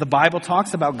 But the Bible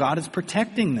talks about God is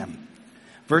protecting them.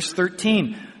 Verse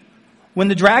 13. When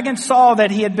the dragon saw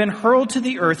that he had been hurled to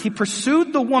the earth, he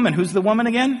pursued the woman. Who's the woman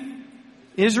again?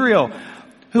 Israel,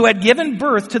 who had given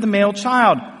birth to the male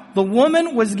child. The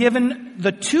woman was given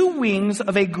the 2 wings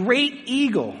of a great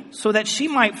eagle so that she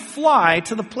might fly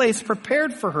to the place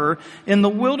prepared for her in the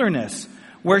wilderness,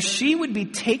 where she would be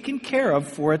taken care of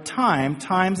for a time,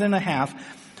 times and a half,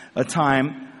 a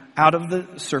time out of the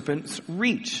serpent's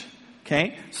reach.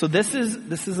 Okay? So this is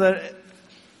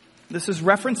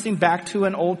referencing back to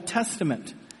an Old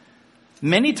Testament.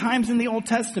 Many times in the Old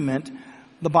Testament,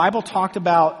 the Bible talked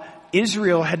about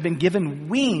Israel had been given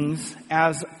wings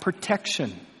as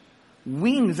protection.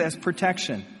 Wings as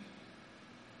protection.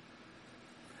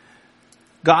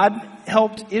 God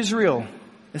helped Israel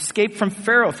escape from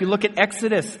Pharaoh. If you look at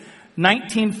Exodus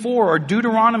 19:4 or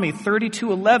Deuteronomy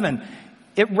 32:11,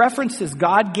 it references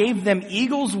God gave them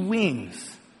eagle's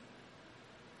wings.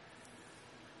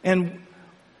 And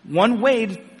one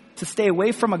way to stay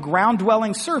away from a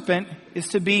ground-dwelling serpent is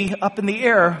to be up in the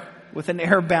air with an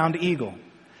air-bound eagle.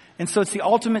 And so it's the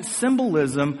ultimate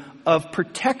symbolism of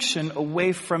protection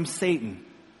away from Satan.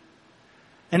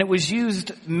 And it was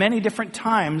used many different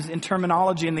times in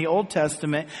terminology in the Old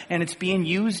Testament, and it's being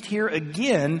used here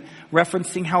again,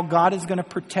 referencing how God is going to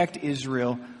protect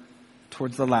Israel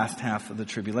towards the last half of the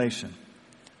tribulation.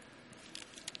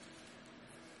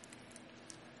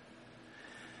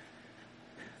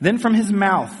 Then from his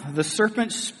mouth, the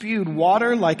serpent spewed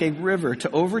water like a river to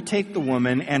overtake the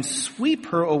woman and sweep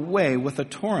her away with a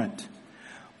torrent.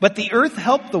 But the earth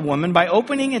helped the woman by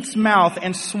opening its mouth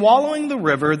and swallowing the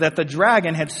river that the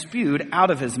dragon had spewed out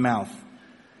of his mouth.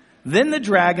 Then the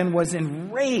dragon was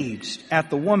enraged at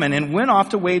the woman and went off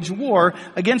to wage war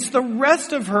against the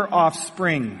rest of her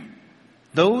offspring,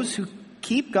 those who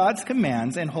keep God's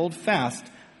commands and hold fast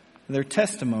their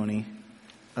testimony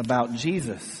about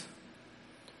Jesus.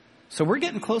 So we're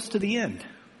getting close to the end.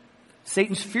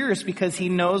 Satan's furious because he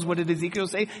knows, what did Ezekiel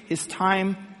say? His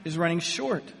time is running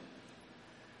short.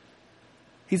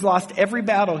 He's lost every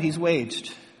battle he's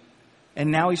waged. And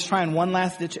now he's trying one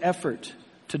last ditch effort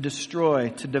to destroy,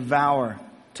 to devour,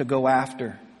 to go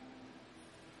after.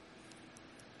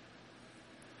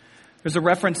 There's a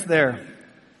reference there.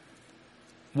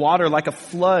 Water like a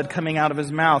flood coming out of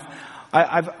his mouth.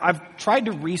 I've tried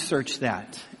to research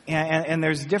that. And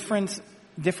there's differences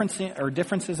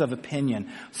of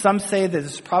opinion. Some say that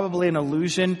it's probably an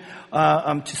allusion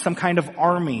to some kind of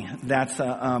army that's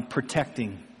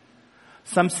protecting.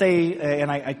 Some say,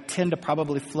 and I tend to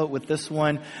probably float with this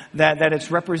one, that it's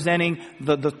representing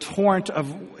the torrent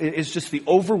is just the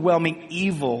overwhelming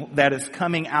evil that is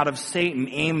coming out of Satan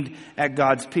aimed at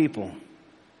God's people.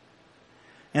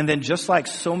 And then just like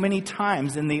so many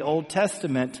times in the Old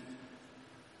Testament,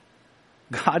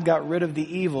 God got rid of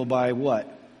the evil by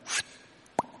what?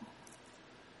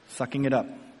 Sucking it up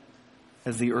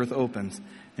as the earth opens.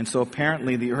 And so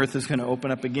apparently the earth is going to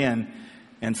open up again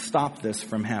and stop this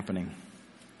from happening.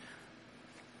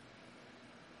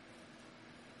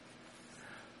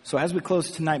 So as we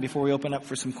close tonight, before we open up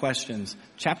for some questions,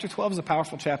 chapter 12 is a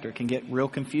powerful chapter. It can get real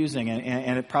confusing,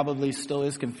 and it probably still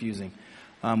is confusing.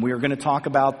 We are going to talk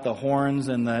about the horns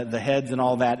and the heads and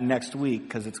all that next week,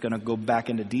 because it's going to go back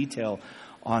into detail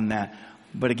on that.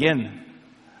 But again,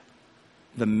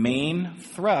 the main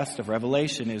thrust of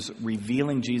Revelation is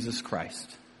revealing Jesus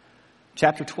Christ.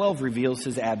 Chapter 12 reveals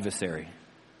his adversary,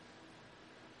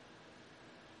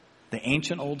 the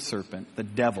ancient old serpent, the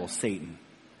devil, Satan.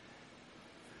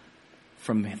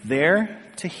 From there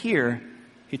to here,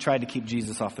 he tried to keep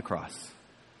Jesus off the cross.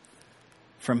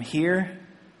 From here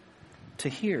to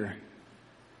here,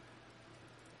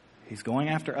 he's going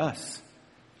after us.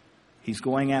 He's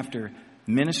going after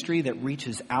ministry that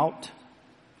reaches out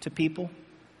to people.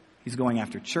 He's going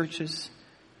after churches.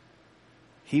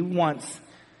 He wants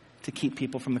to keep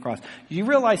people from the cross. You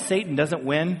realize Satan doesn't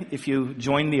win if you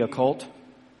join the occult?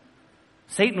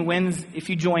 Satan wins if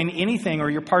you join anything or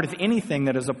you're part of anything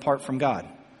that is apart from God.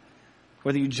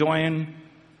 Whether you join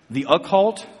the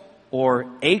occult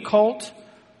or a cult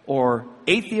or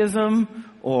atheism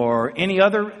or any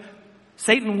other,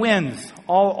 Satan wins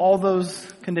all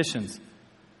those conditions.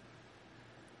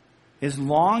 As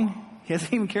long, he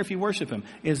doesn't even care if you worship him,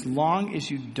 as long as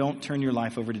you don't turn your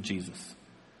life over to Jesus.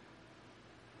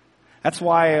 That's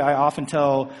why I often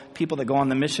tell people that go on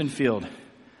the mission field,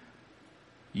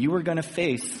 you are going to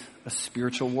face a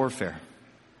spiritual warfare.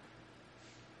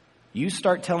 You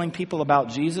start telling people about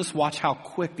Jesus, watch how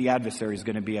quick the adversary is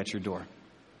going to be at your door.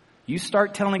 You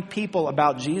start telling people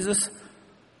about Jesus,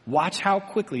 watch how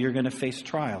quickly you're going to face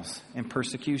trials and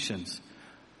persecutions.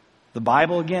 The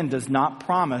Bible, again, does not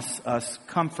promise us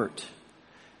comfort.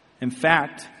 In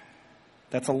fact,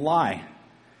 that's a lie.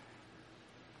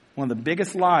 One of the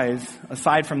biggest lies,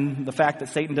 aside from the fact that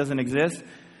Satan doesn't exist,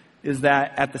 is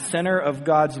that at the center of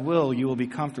God's will, you will be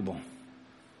comfortable.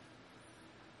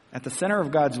 At the center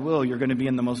of God's will, you're going to be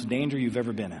in the most danger you've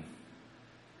ever been in.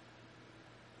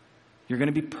 You're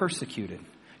going to be persecuted.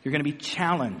 You're going to be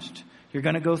challenged. You're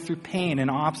going to go through pain and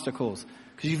obstacles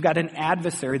because you've got an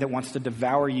adversary that wants to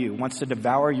devour you, wants to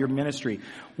devour your ministry,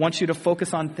 wants you to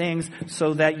focus on things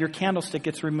so that your candlestick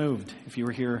gets removed, if you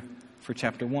were here for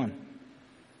chapter 1.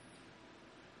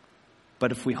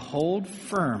 But if we hold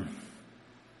firm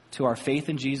to our faith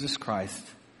in Jesus Christ,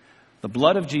 the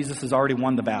blood of Jesus has already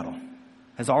won the battle,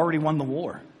 has already won the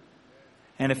war.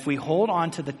 And if we hold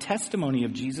on to the testimony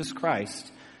of Jesus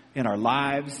Christ in our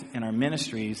lives, in our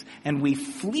ministries, and we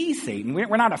flee Satan,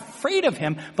 we're not afraid of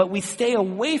him, but we stay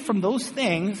away from those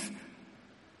things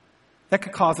that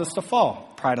could cause us to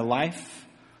fall. Pride of life,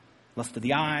 lust of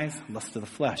the eyes, lust of the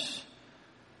flesh.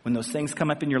 When those things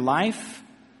come up in your life,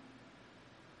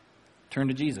 turn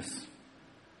to Jesus.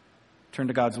 Turn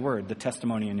to God's word, the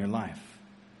testimony in your life.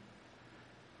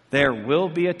 There will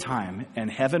be a time,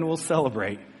 and heaven will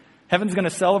celebrate. Heaven's going to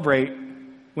celebrate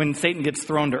when Satan gets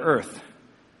thrown to earth.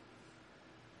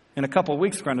 In a couple of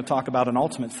weeks, we're going to talk about an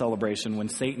ultimate celebration when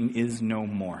Satan is no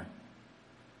more.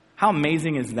 How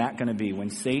amazing is that going to be when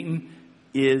Satan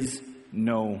is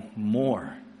no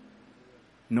more?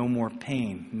 No more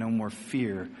pain, no more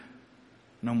fear,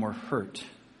 no more hurt.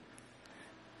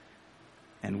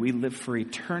 And we live for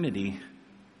eternity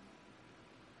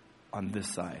on this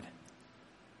side.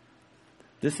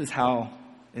 This is how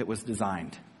it was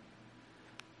designed.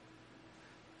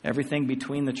 Everything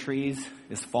between the trees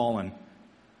is fallen.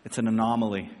 It's an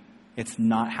anomaly. It's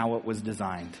not how it was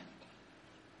designed.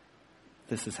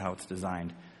 This is how it's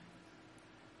designed.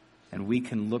 And we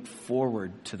can look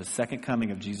forward to the second coming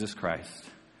of Jesus Christ.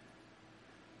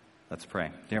 Let's pray.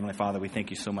 Dear Heavenly Father, we thank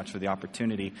you so much for the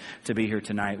opportunity to be here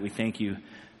tonight. We thank you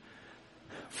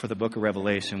for the book of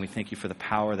Revelation. We thank you for the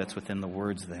power that's within the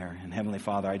words there. And Heavenly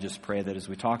Father, I just pray that as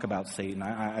we talk about Satan,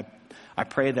 I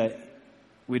pray that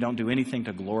we don't do anything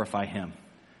to glorify him,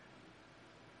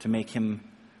 to make him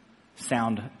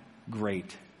sound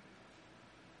great.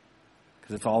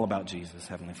 Because it's all about Jesus,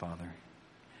 Heavenly Father.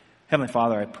 Heavenly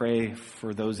Father, I pray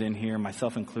for those in here,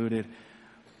 myself included,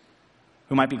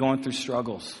 who might be going through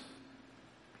struggles,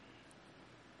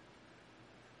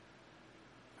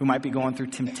 who might be going through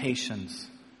temptations,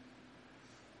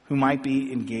 who might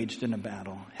be engaged in a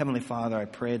battle. Heavenly Father, I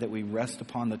pray that we rest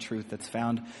upon the truth that's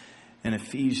found in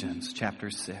Ephesians chapter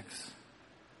 6.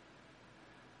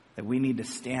 That we need to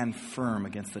stand firm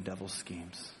against the devil's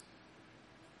schemes.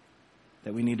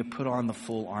 That we need to put on the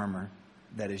full armor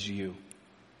that is you.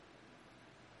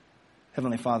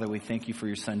 Heavenly Father, we thank you for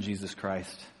your Son, Jesus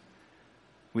Christ.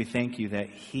 We thank you that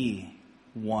he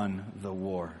won the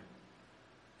war.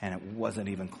 And it wasn't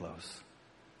even close.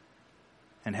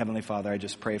 And Heavenly Father, I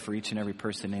just pray for each and every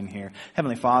person in here.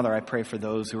 Heavenly Father, I pray for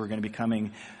those who are going to be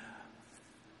coming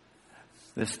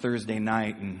this Thursday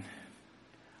night. And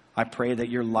I pray that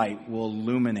your light will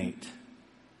illuminate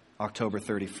October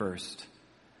 31st.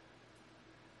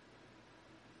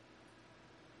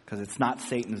 Because it's not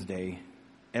Satan's day.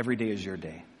 Every day is your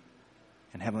day.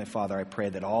 And Heavenly Father, I pray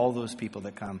that all those people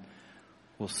that come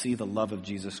will see the love of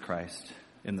Jesus Christ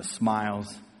in the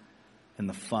smiles, in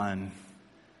the fun.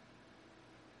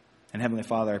 And Heavenly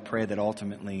Father, I pray that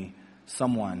ultimately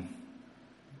someone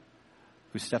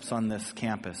who steps on this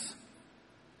campus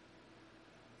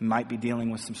might be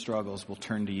dealing with some struggles will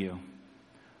turn to you.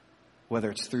 Whether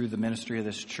it's through the ministry of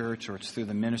this church or it's through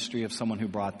the ministry of someone who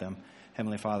brought them.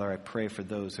 Heavenly Father, I pray for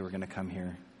those who are going to come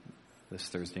here this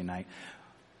Thursday night.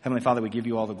 Heavenly Father, we give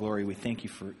you all the glory. We thank you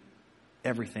for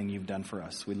everything you've done for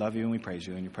us. We love you and we praise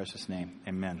you in your precious name.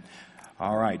 Amen.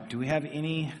 All right. Do we have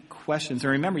any questions?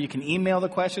 And remember, you can email the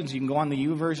questions. You can go on the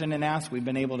YouVersion and ask. We've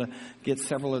been able to get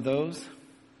several of those.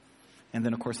 And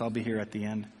then, of course, I'll be here at the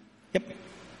end. Yep.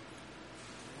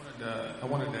 I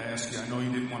wanted to ask you, I know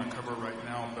you didn't want to cover it right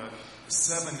now, but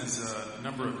 7 is a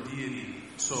number of deity.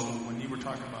 So when you were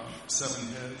talking about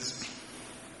 7 heads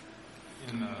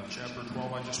in chapter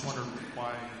 12, I just wondered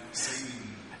why Satan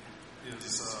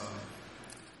is...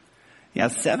 Yeah,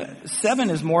 seven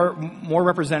is more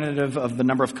representative of the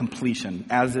number of completion,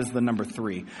 as is the number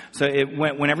 3. So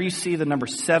whenever you see the number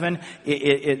 7,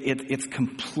 it's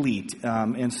complete.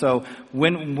 And so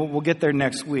we'll get there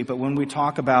next week. But when we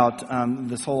talk about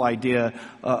this whole idea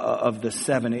of the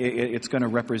 7, it's going to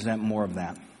represent more of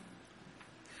that.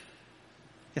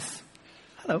 Yes.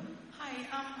 Hello. Hi.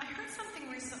 I heard something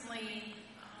recently,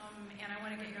 and I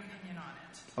want to get your opinion on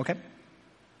it. Okay.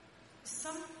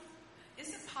 Is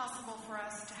it possible for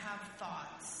us to have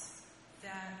thoughts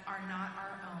that are not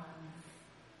our own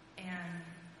and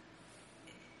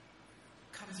it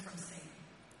comes from Satan?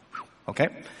 Okay.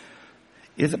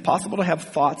 Is it possible to have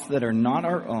thoughts that are not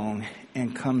our own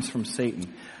and comes from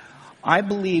Satan? I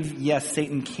believe, yes,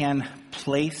 Satan can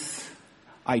place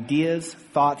ideas,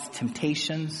 thoughts,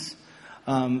 temptations.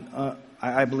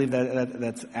 I believe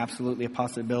that's absolutely a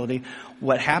possibility.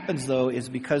 What happens, though, is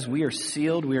because we are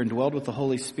sealed, we are indwelled with the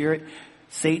Holy Spirit,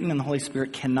 Satan and the Holy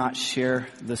Spirit cannot share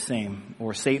the same,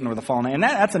 or Satan or the fallen. And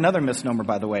that's another misnomer,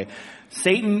 by the way.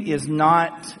 Satan is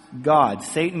not God.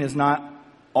 Satan is not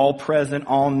all-present,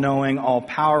 all-knowing,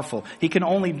 all-powerful. He can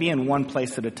only be in one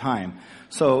place at a time.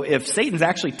 So if Satan's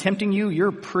actually tempting you,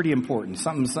 you're pretty important.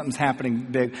 Something's happening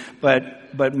big. But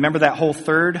remember that whole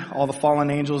third, all the fallen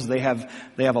angels, they have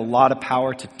a lot of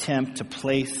power to tempt, to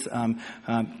place,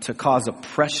 to cause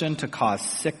oppression, to cause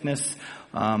sickness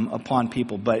upon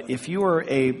people. But if you are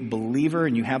a believer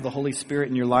and you have the Holy Spirit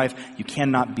in your life, you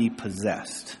cannot be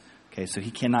possessed. Okay, so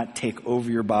he cannot take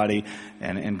over your body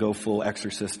and go full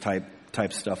exorcist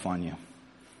type stuff on you.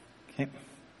 Okay.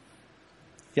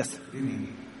 Yes. Good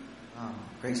evening.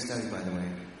 Great study, by the way.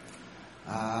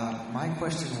 My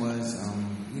question was,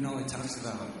 it talks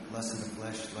about lust of the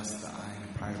flesh, lust of the eye,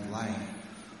 and pride of life.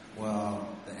 Well,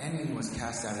 the enemy was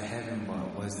cast out of heaven,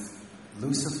 but was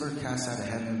Lucifer cast out of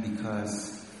heaven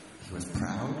because he was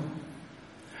proud?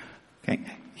 Okay.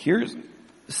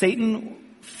 Satan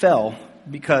fell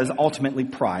because ultimately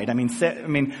pride.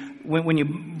 When you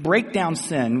break down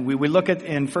sin, we look at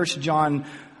in 1 John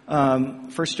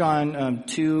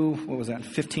 2,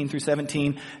 15 through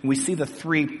 17, and we see the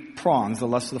three prongs, the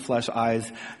lust of the flesh, eyes,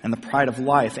 and the pride of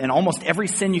life. And almost every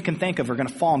sin you can think of are going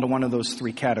to fall into one of those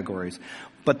three categories.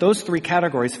 But those three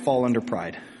categories fall under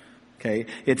pride. Okay?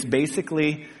 It's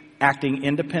basically acting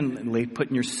independently,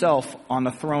 putting yourself on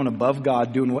the throne above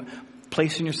God,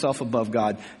 placing yourself above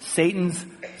God. Satan's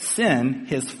sin,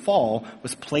 his fall,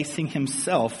 was placing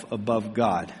himself above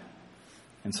God.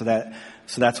 And so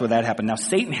that's where that happened. Now,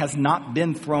 Satan has not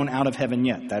been thrown out of heaven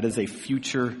yet. That is a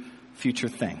future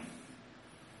thing.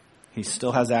 He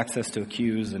still has access to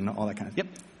accuse and all that kind of. Yep.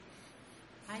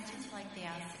 I'd just like to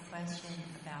ask a question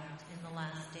about in the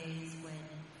last days when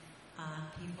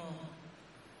people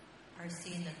are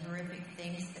seeing the horrific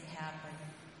things that happen.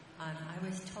 I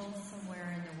was told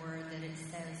somewhere in the Word that it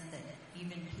says that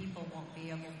even people won't be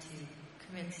able to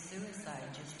commit suicide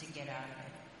just to get out of it.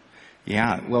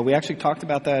 Yeah, well, we actually talked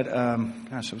about that, I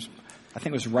think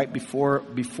it was right before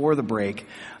the break.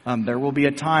 There will be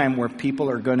a time where people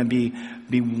are going to be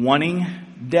wanting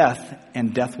death,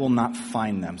 and death will not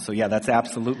find them. So yeah, that's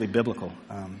absolutely biblical.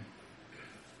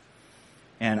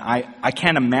 And I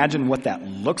can't imagine what that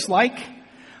looks like.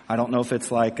 I don't know if it's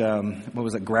like,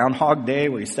 Groundhog Day,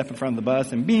 where you step in front of the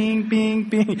bus and bing, bing,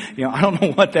 bing. I don't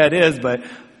know what that is, but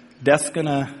death's going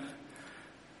to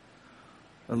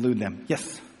elude them.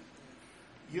 Yes?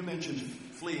 You mentioned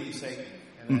fleeing Satan,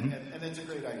 and it's a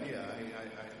great idea.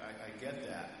 I get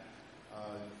that.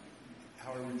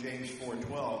 However, James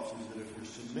 4:12 says that if we're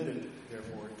submitted,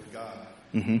 therefore, to God,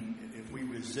 if we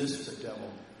resist the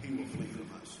devil, he will flee from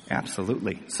us.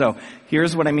 Absolutely. So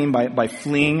here's what I mean by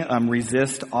fleeing.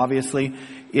 Resist, obviously,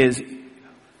 is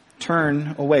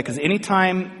turn away. Because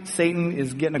anytime Satan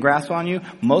is getting a grasp on you,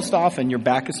 most often your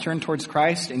back is turned towards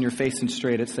Christ and you're facing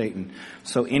straight at Satan.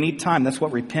 So anytime, that's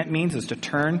what repent means, is to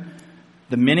turn.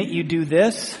 The minute you do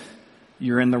this,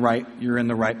 you're in the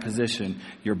right position.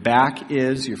 Your back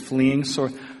is, you're fleeing. So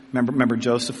remember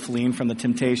Joseph fleeing from the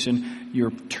temptation.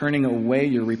 You're turning away,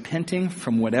 you're repenting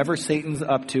from whatever Satan's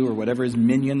up to or whatever his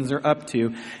minions are up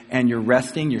to, and you're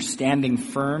resting, you're standing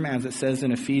firm, as it says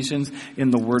in Ephesians,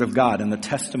 in the Word of God and the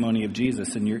testimony of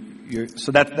Jesus. And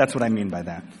so that's what I mean by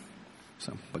that.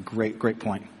 So, but great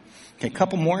point. Okay, a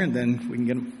couple more and then we can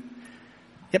get them.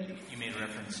 Yep. You made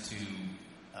reference to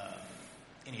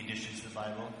any additions to the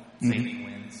Bible, saving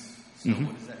wins. So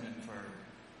what does that mean for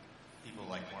people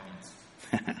like Mormons?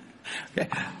 Okay.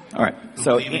 All right.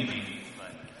 So,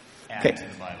 add to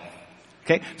the Bible.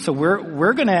 Okay. So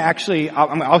we're going to actually,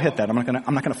 I'll hit that. I'm not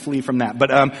going to flee from that. But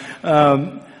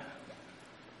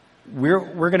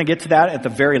we're going to get to that at the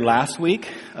very last week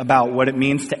about what it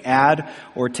means to add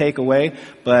or take away.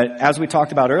 But as we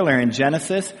talked about earlier in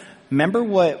Genesis, remember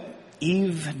what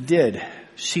Eve did.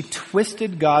 She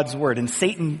twisted God's word, and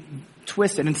Satan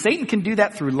twisted. And Satan can do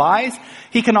that through lies.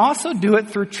 He can also do it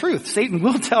through truth. Satan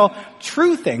will tell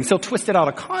true things. He'll twist it out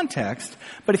of context.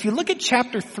 But if you look at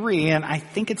chapter 3, and I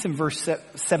think it's in verse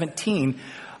 17,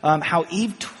 how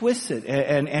Eve twists it,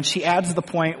 and she adds the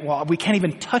point, well, we can't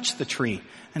even touch the tree.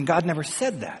 And God never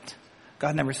said that.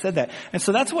 God never said that. And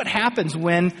so that's what happens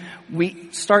when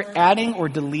we start adding or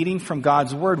deleting from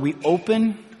God's word. We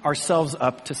open ourselves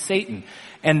up to Satan.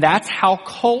 And that's how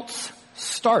cults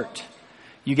start.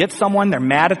 You get someone, they're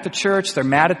mad at the church, they're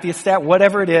mad at the estate,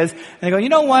 whatever it is, and they go, you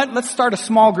know what, let's start a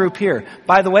small group here.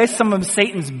 By the way, some of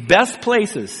Satan's best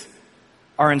places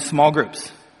are in small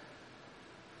groups.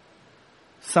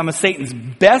 Some of Satan's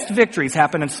best victories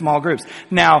happen in small groups.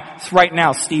 Now, right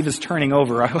now, Steve is turning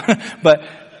over, but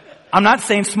I'm not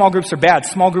saying small groups are bad.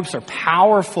 Small groups are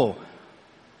powerful.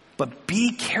 But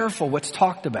be careful what's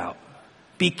talked about.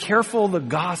 Be careful the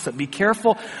gossip. Be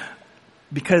careful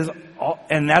because,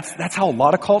 and that's how a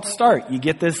lot of cults start. You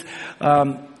get this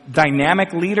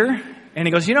dynamic leader, and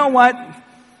he goes, you know what?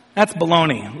 That's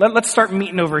baloney. Let's start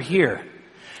meeting over here.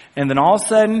 And then all of a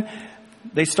sudden,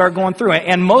 they start going through it.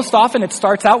 And most often it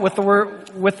starts out with the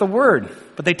word.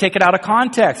 But they take it out of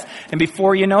context. And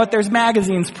before you know it, there's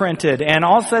magazines printed. And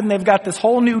all of a sudden they've got this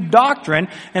whole new doctrine.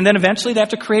 And then eventually they have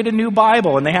to create a new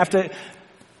Bible. And they have to...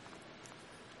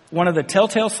 One of the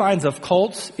telltale signs of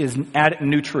cults is adding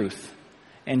new truth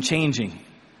and changing.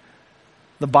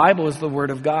 The Bible is the Word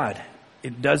of God.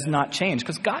 It does not change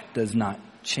because God does not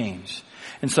change.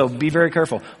 And so be very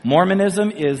careful.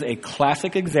 Mormonism is a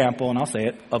classic example, and I'll say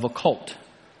it, of a cult.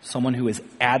 Someone who is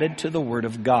added to the Word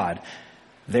of God.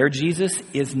 Their Jesus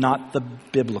is not the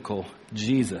biblical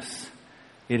Jesus.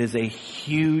 It is a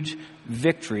huge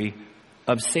victory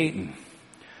of Satan.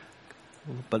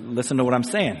 But listen to what I'm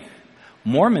saying.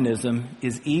 Mormonism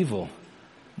is evil.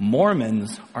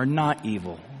 Mormons are not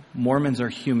evil. Mormons are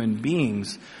human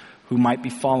beings who might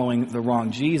be following the wrong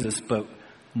Jesus, but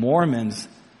Mormons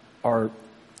are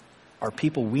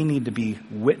people we need to be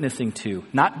witnessing to.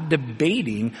 Not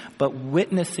debating, but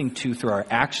witnessing to through our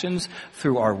actions,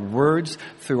 through our words,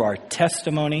 through our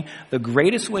testimony. The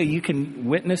greatest way you can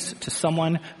witness to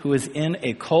someone who is in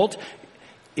a cult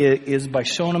is by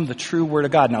showing them the true Word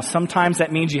of God. Now, sometimes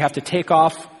that means you have to take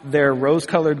off their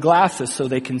rose-colored glasses so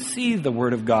they can see the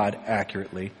Word of God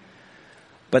accurately.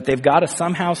 But they've got to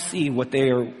somehow see what they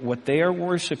are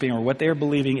worshiping or what they are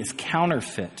believing is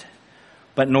counterfeit.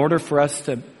 But in order for us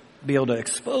to be able to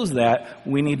expose that,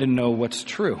 we need to know what's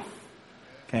true.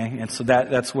 Okay, and so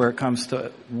that's where it comes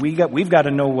to. We've got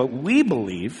to know what we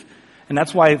believe, and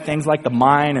that's why things like the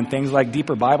Mind and things like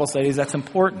deeper Bible studies, that's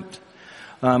important.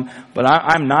 But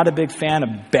I'm not a big fan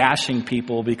of bashing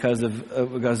people because of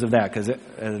that, because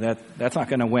that's not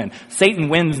going to win. Satan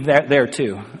wins there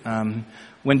too.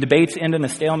 When debates end in a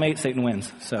stalemate, Satan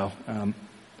wins. So,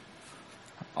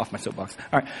 off my soapbox.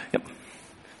 All right. Yep.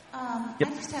 I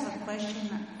just have a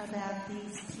question about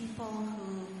these people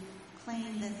who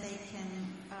claim that they can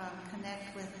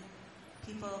connect with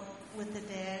people with the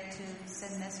dead to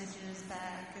send messages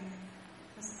back, and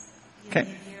you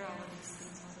hear all of these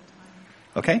things all the time.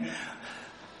 Okay,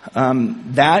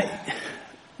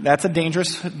 that's a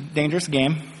dangerous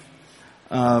game.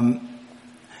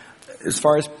 As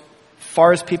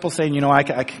far as people saying, you know, I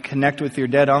can connect with your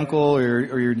dead uncle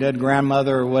or your dead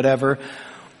grandmother or whatever.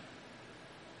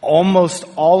 Almost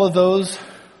all of those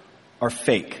are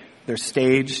fake. They're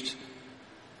staged,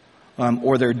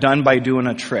 or they're done by doing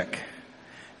a trick.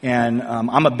 And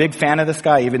I'm a big fan of this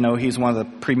guy, even though he's one of the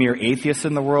premier atheists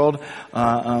in the world.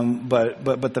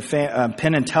 But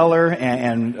Penn and Teller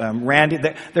and Randy,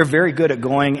 they're very good at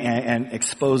going and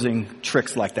exposing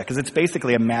tricks like that, because it's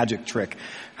basically a magic trick,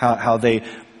 how they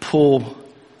pull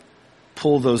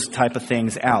those type of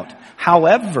things out.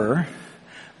 However,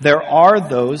 there are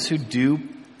those who do,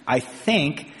 I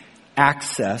think,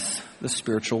 access the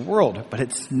spiritual world, but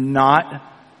it's not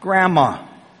grandma.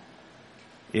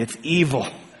 It's evil.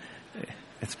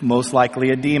 It's most likely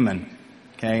a demon.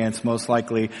 Okay, and it's most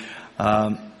likely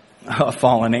a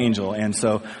fallen angel. And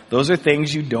so those are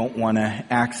things you don't want to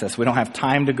access. We don't have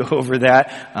time to go over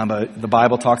that, but the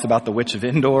Bible talks about the Witch of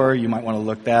Endor. You might want to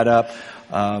look that up.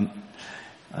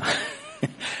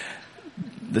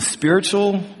 The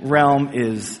spiritual realm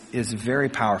is very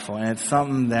powerful, and it's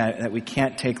something that we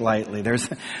can't take lightly. There's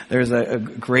a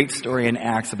great story in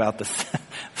Acts about the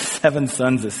 7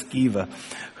 sons of Sceva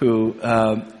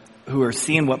who are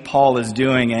seeing what Paul is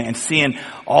doing and seeing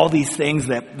all these things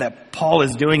that Paul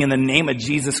is doing in the name of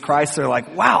Jesus Christ. They're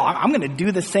like, wow, I'm going to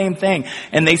do the same thing.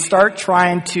 And they start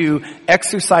trying to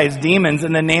exorcise demons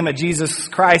in the name of Jesus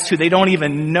Christ, who they don't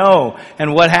even know.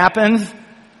 And what happens?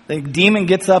 The demon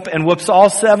gets up and whoops all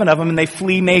 7 of them, and they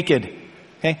flee naked.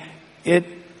 Okay, if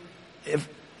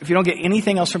you don't get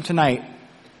anything else from tonight,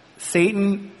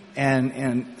 Satan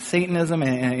and Satanism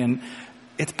and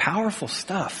it's powerful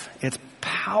stuff. It's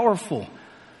powerful.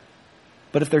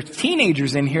 But if there's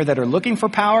teenagers in here that are looking for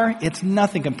power, it's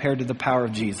nothing compared to the power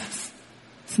of Jesus.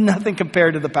 It's nothing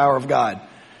compared to the power of God.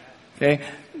 Okay?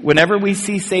 Whenever we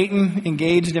see Satan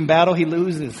engaged in battle, he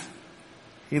loses.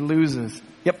 He loses.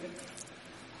 Yep.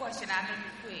 Question, I may be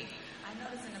quick. I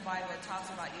notice in the Bible it talks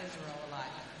about Israel a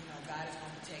lot. God is going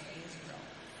to protect Israel.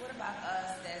 What about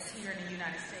us that's here in the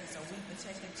United States? Are we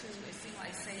protected too? It seems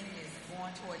like Satan is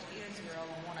going towards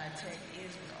Israel and want to attack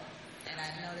Israel. And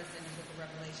I noticed in the book of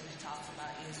Revelation it talks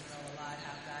about Israel a lot,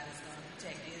 how God is going to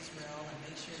protect Israel and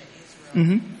make sure that Israel,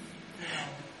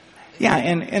 Yeah,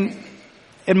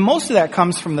 and most of that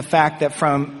comes from the fact that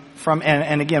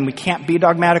and again, we can't be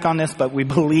dogmatic on this, but we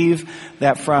believe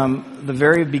that from the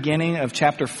very beginning of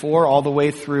chapter 4 all the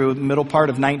way through the middle part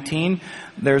of 19,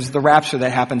 there's the rapture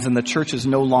that happens and the church is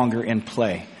no longer in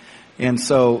play. And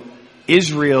so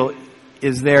Israel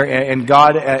is there, and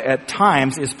God at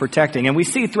times is protecting. And we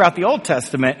see throughout the Old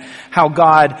Testament how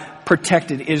God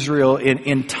protected Israel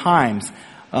in times.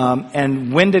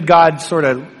 And when did God sort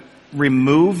of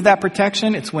remove that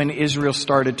protection? It's when Israel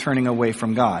started turning away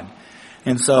from God.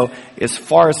 And so as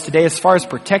far as today, as far as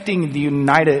protecting did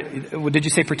you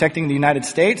say protecting the United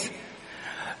States?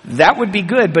 That would be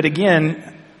good, but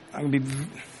again,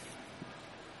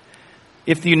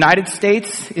 if the United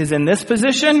States is in this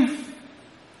position,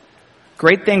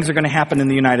 great things are going to happen in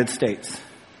the United States.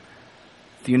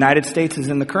 If the United States is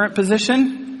in the current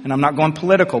position, and I'm not going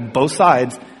political, both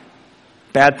sides,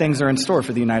 bad things are in store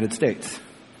for the United States.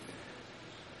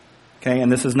 Okay,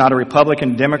 and this is not a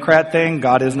Republican-Democrat thing.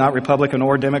 God is not Republican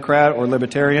or Democrat or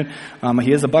Libertarian.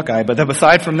 He is a Buckeye, but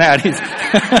aside from that, he's...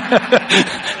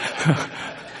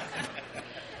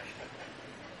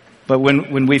 But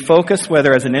when we focus,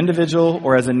 whether as an individual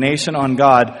or as a nation, on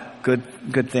God,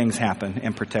 good things happen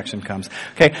and protection comes.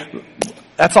 Okay,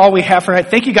 that's all we have for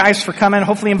tonight. Thank you guys for coming.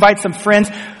 Hopefully invite some friends.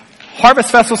 Harvest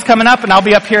Festival's coming up, and I'll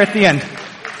be up here at the end.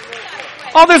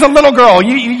 Oh, there's a little girl.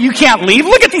 You can't leave.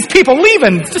 Look at these people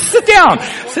leaving. Just sit down.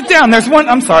 Sit down. There's one.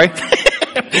 I'm sorry.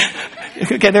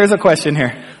 Okay, there's a question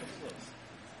here.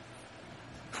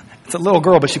 It's a little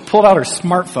girl, but she pulled out her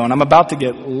smartphone. I'm about to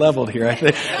get leveled here, I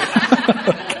think.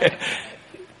 Okay.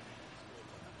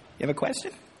 You have a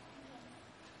question?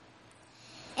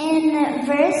 In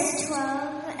verse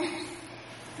 12,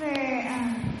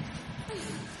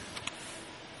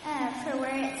 for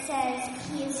where it says,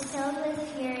 he is filled with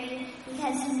fury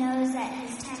because he knows that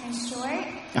his time is short.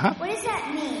 What does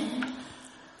that mean?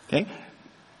 Okay.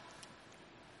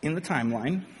 In the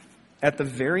timeline, at the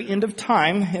very end of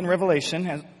time in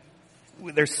Revelation,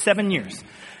 there's 7 years,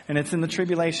 and it's in the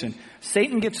tribulation.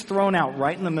 Satan gets thrown out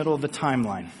right in the middle of the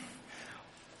timeline.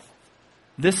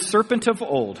 This serpent of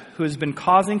old, who has been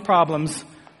causing problems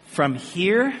from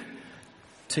here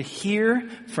to here,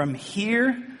 from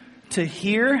here to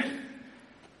here,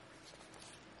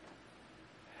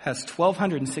 has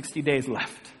 1,260 days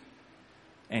left.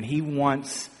 And he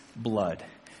wants blood.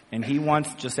 And he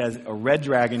wants, just as a red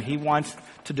dragon, he wants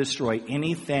to destroy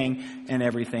anything and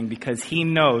everything because he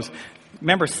knows.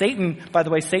 Remember, Satan, by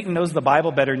the way, Satan knows the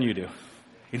Bible better than you do.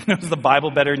 He knows the Bible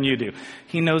better than you do.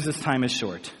 He knows his time is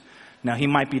short. Now, he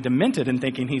might be demented in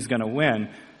thinking he's going to win,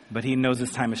 but he knows his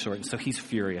time is short, and so he's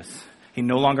furious. He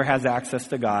no longer has access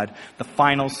to God. The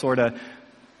final sort of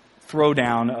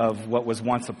throwdown of what was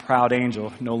once a proud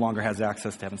angel no longer has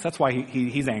access to heaven. So that's why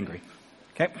he's angry.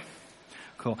 Okay?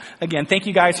 Cool. Again, thank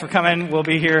you guys for coming. We'll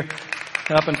be here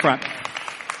up in front.